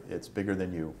it's bigger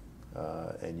than you,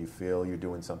 and you feel you're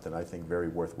doing something, I think, very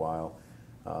worthwhile.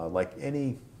 Like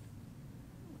any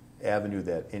avenue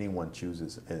that anyone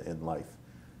chooses in life,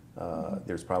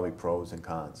 there's probably pros and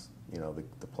cons, you know,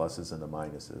 the pluses and the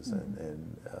minuses,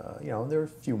 and you know, there are a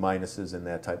few minuses in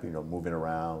that type of, you know, moving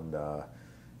around,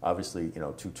 obviously, you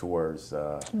know, 2 tours,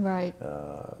 Right.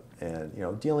 And, you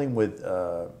know, dealing with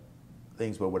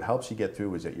things, but what helps you get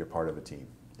through is that you're part of a team.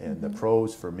 And the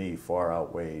pros for me far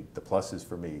outweighed, the pluses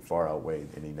for me far outweighed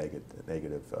any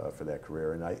negative for that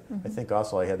career. And I think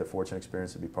also I had the fortunate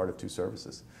experience to be part of 2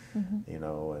 services, you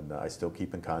know, and I still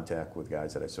keep in contact with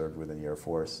guys that I served with in the Air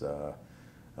Force,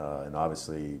 and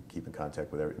obviously keep in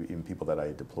contact with even people that I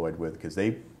had deployed with, because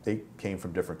they came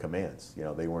from different commands. You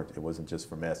know, it wasn't just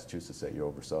from Massachusetts that you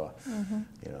oversaw,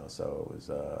 you know, so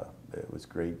it was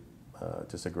great,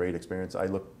 just a great experience. I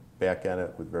look back at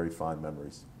it with very fond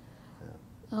memories.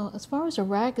 As far as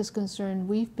Iraq is concerned,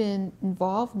 we've been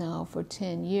involved now for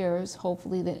 10 years.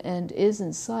 Hopefully the end is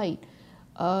in sight.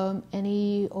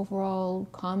 Any overall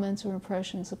comments or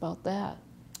impressions about that?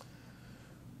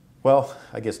 Well,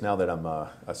 I guess now that I'm a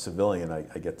civilian,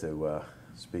 I get to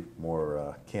speak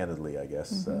more candidly, I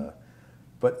guess.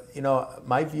 But, you know,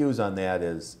 my views on that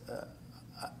is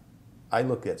I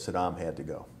look at Saddam had to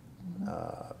go.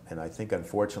 And I think,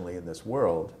 unfortunately, in this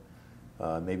world,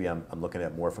 maybe I'm looking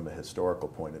at more from a historical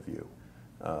point of view.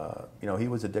 You know, he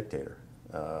was a dictator,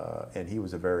 and he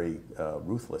was a very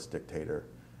ruthless dictator.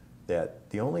 That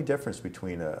the only difference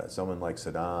between someone like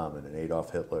Saddam and an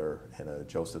Adolf Hitler and a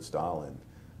Joseph Stalin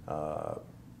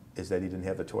is that he didn't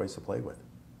have the toys to play with.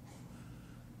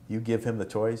 You give him the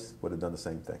toys, would have done the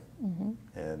same thing.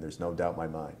 And there's no doubt in my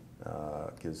mind,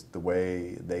 because the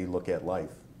way they look at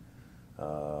life,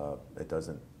 it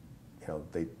doesn't. You know,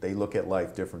 they look at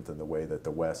life different than the way that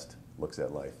the West looks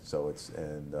at life. So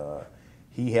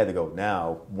he had to go.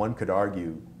 Now, one could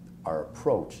argue our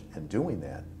approach in doing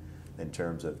that, in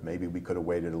terms of maybe we could have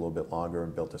waited a little bit longer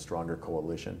and built a stronger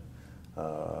coalition.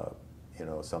 You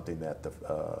know, something that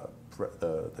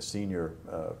the senior,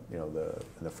 you know,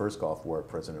 in the first Gulf War,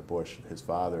 President Bush, his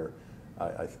father,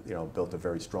 you know, built a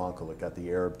very strong coalition, got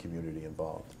the Arab community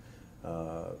involved.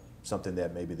 Something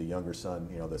that maybe the younger son,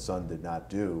 you know, the son did not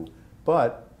do.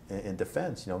 But in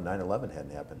defense, you know, 9/11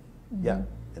 hadn't happened yet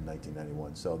in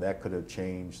 1991, so that could have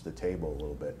changed the table a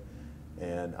little bit.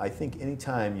 And I think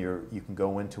anytime you can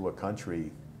go into a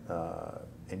country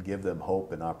and give them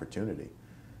hope and opportunity,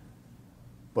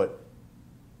 but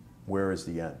where is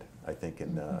the end? I think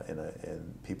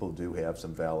and people do have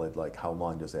some valid, like, how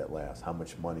long does that last? How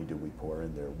much money do we pour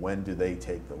in there? When do they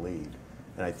take the lead?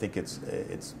 And I think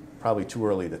it's probably too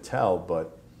early to tell,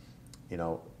 but you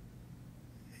know,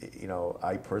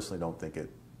 I personally don't think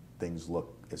things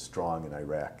look as strong in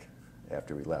Iraq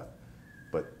after we left.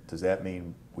 But does that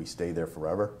mean we stay there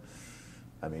forever?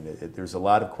 I mean, there's a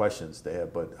lot of questions there,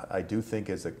 but I do think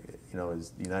as the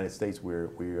United States, we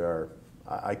are.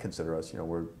 I consider us, you know,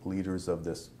 we're leaders of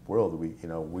this world.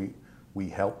 We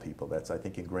help people. That's, I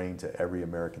think, ingrained to every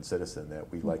American citizen,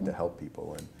 that we like to help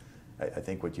people. And I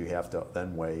think what you have to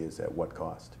then weigh is at what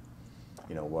cost.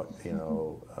 You know what? You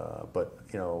know, but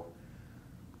you know.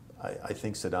 I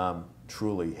think Saddam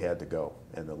truly had to go,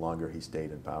 and the longer he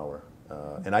stayed in power,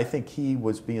 and I think he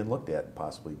was being looked at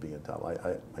possibly being top.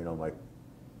 I know my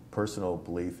personal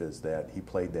belief is that he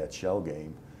played that shell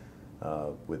game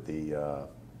with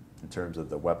in terms of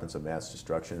the weapons of mass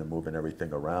destruction and moving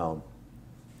everything around.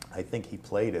 I think he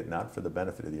played it not for the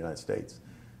benefit of the United States.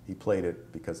 He played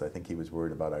it because I think he was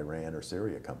worried about Iran or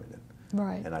Syria coming in.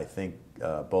 Right. And I think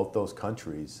both those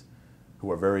countries,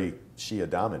 who are very Shia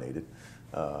dominated,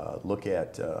 looked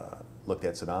at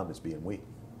Saddam as being weak,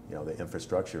 you know, the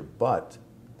infrastructure, but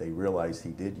they realized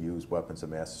he did use weapons of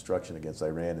mass destruction against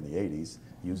Iran in the 80s,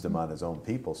 used them on his own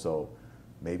people, so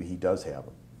maybe he does have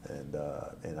them.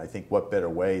 And I think what better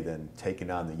way than taking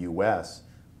on the U.S.,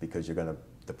 because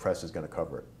the press is going to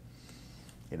cover it,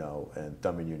 you know, and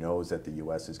thumbing your nose that the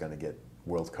U.S. is going to get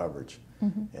world coverage,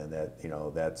 and that, you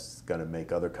know, that's going to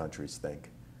make other countries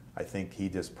think. I think he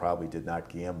just probably did not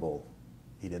gamble.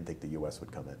 He didn't think the U.S.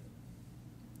 would come in.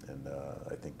 And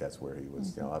I think that's where he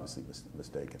was, obviously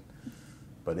mistaken.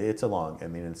 But it's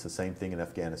it's the same thing in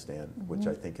Afghanistan, which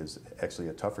I think is actually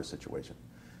a tougher situation.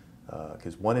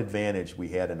 Because one advantage we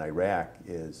had in Iraq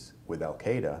is with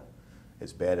Al-Qaeda,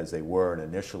 as bad as they were, and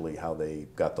initially how they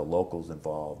got the locals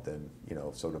involved, and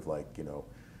sort of like,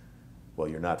 well,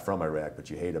 you're not from Iraq, but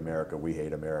you hate America, we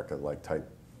hate America, like type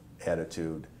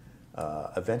attitude.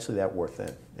 Eventually that wore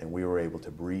thin, and we were able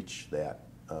to breach that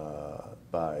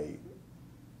by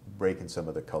breaking some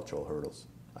of the cultural hurdles.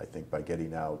 I think by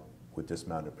getting out with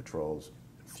dismounted patrols,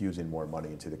 infusing more money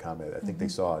into the combat, I think they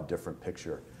saw a different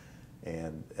picture.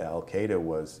 And Al-Qaeda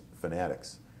was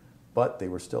fanatics, but they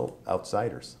were still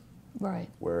outsiders. Right.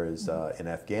 Whereas in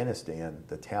Afghanistan,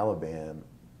 the Taliban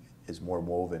is more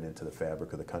woven into the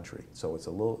fabric of the country. So it's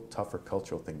a little tougher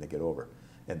cultural thing to get over.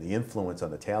 And the influence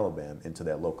on the Taliban into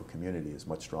that local community is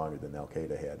much stronger than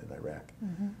Al-Qaeda had in Iraq.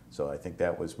 So I think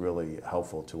that was really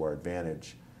helpful to our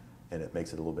advantage, and it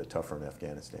makes it a little bit tougher in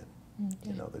Afghanistan,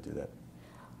 to do that.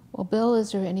 Well, Bill,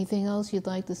 is there anything else you'd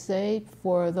like to say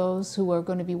for those who are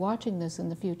going to be watching this in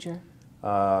the future?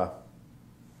 I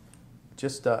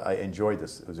enjoyed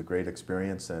this. It was a great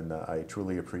experience, and I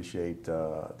truly appreciate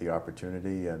the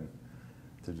opportunity and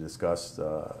to discuss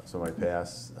some of my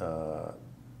past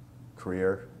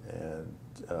career. And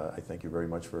I thank you very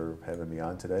much for having me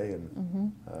on today.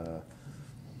 And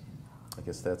I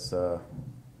guess that's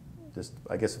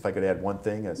I guess if I could add one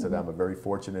thing, I said I'm a very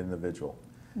fortunate individual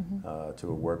to have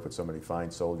worked with so many fine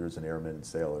soldiers and airmen and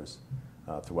sailors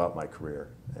throughout my career.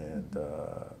 And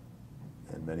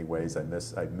in many ways, I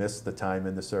miss the time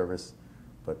in the service,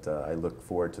 but I look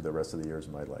forward to the rest of the years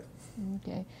of my life.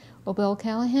 Okay. Well, Bill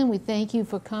Callahan, we thank you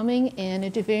for coming and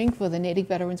interfering for the Natick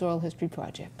Veterans Oral History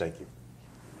Project. Thank you.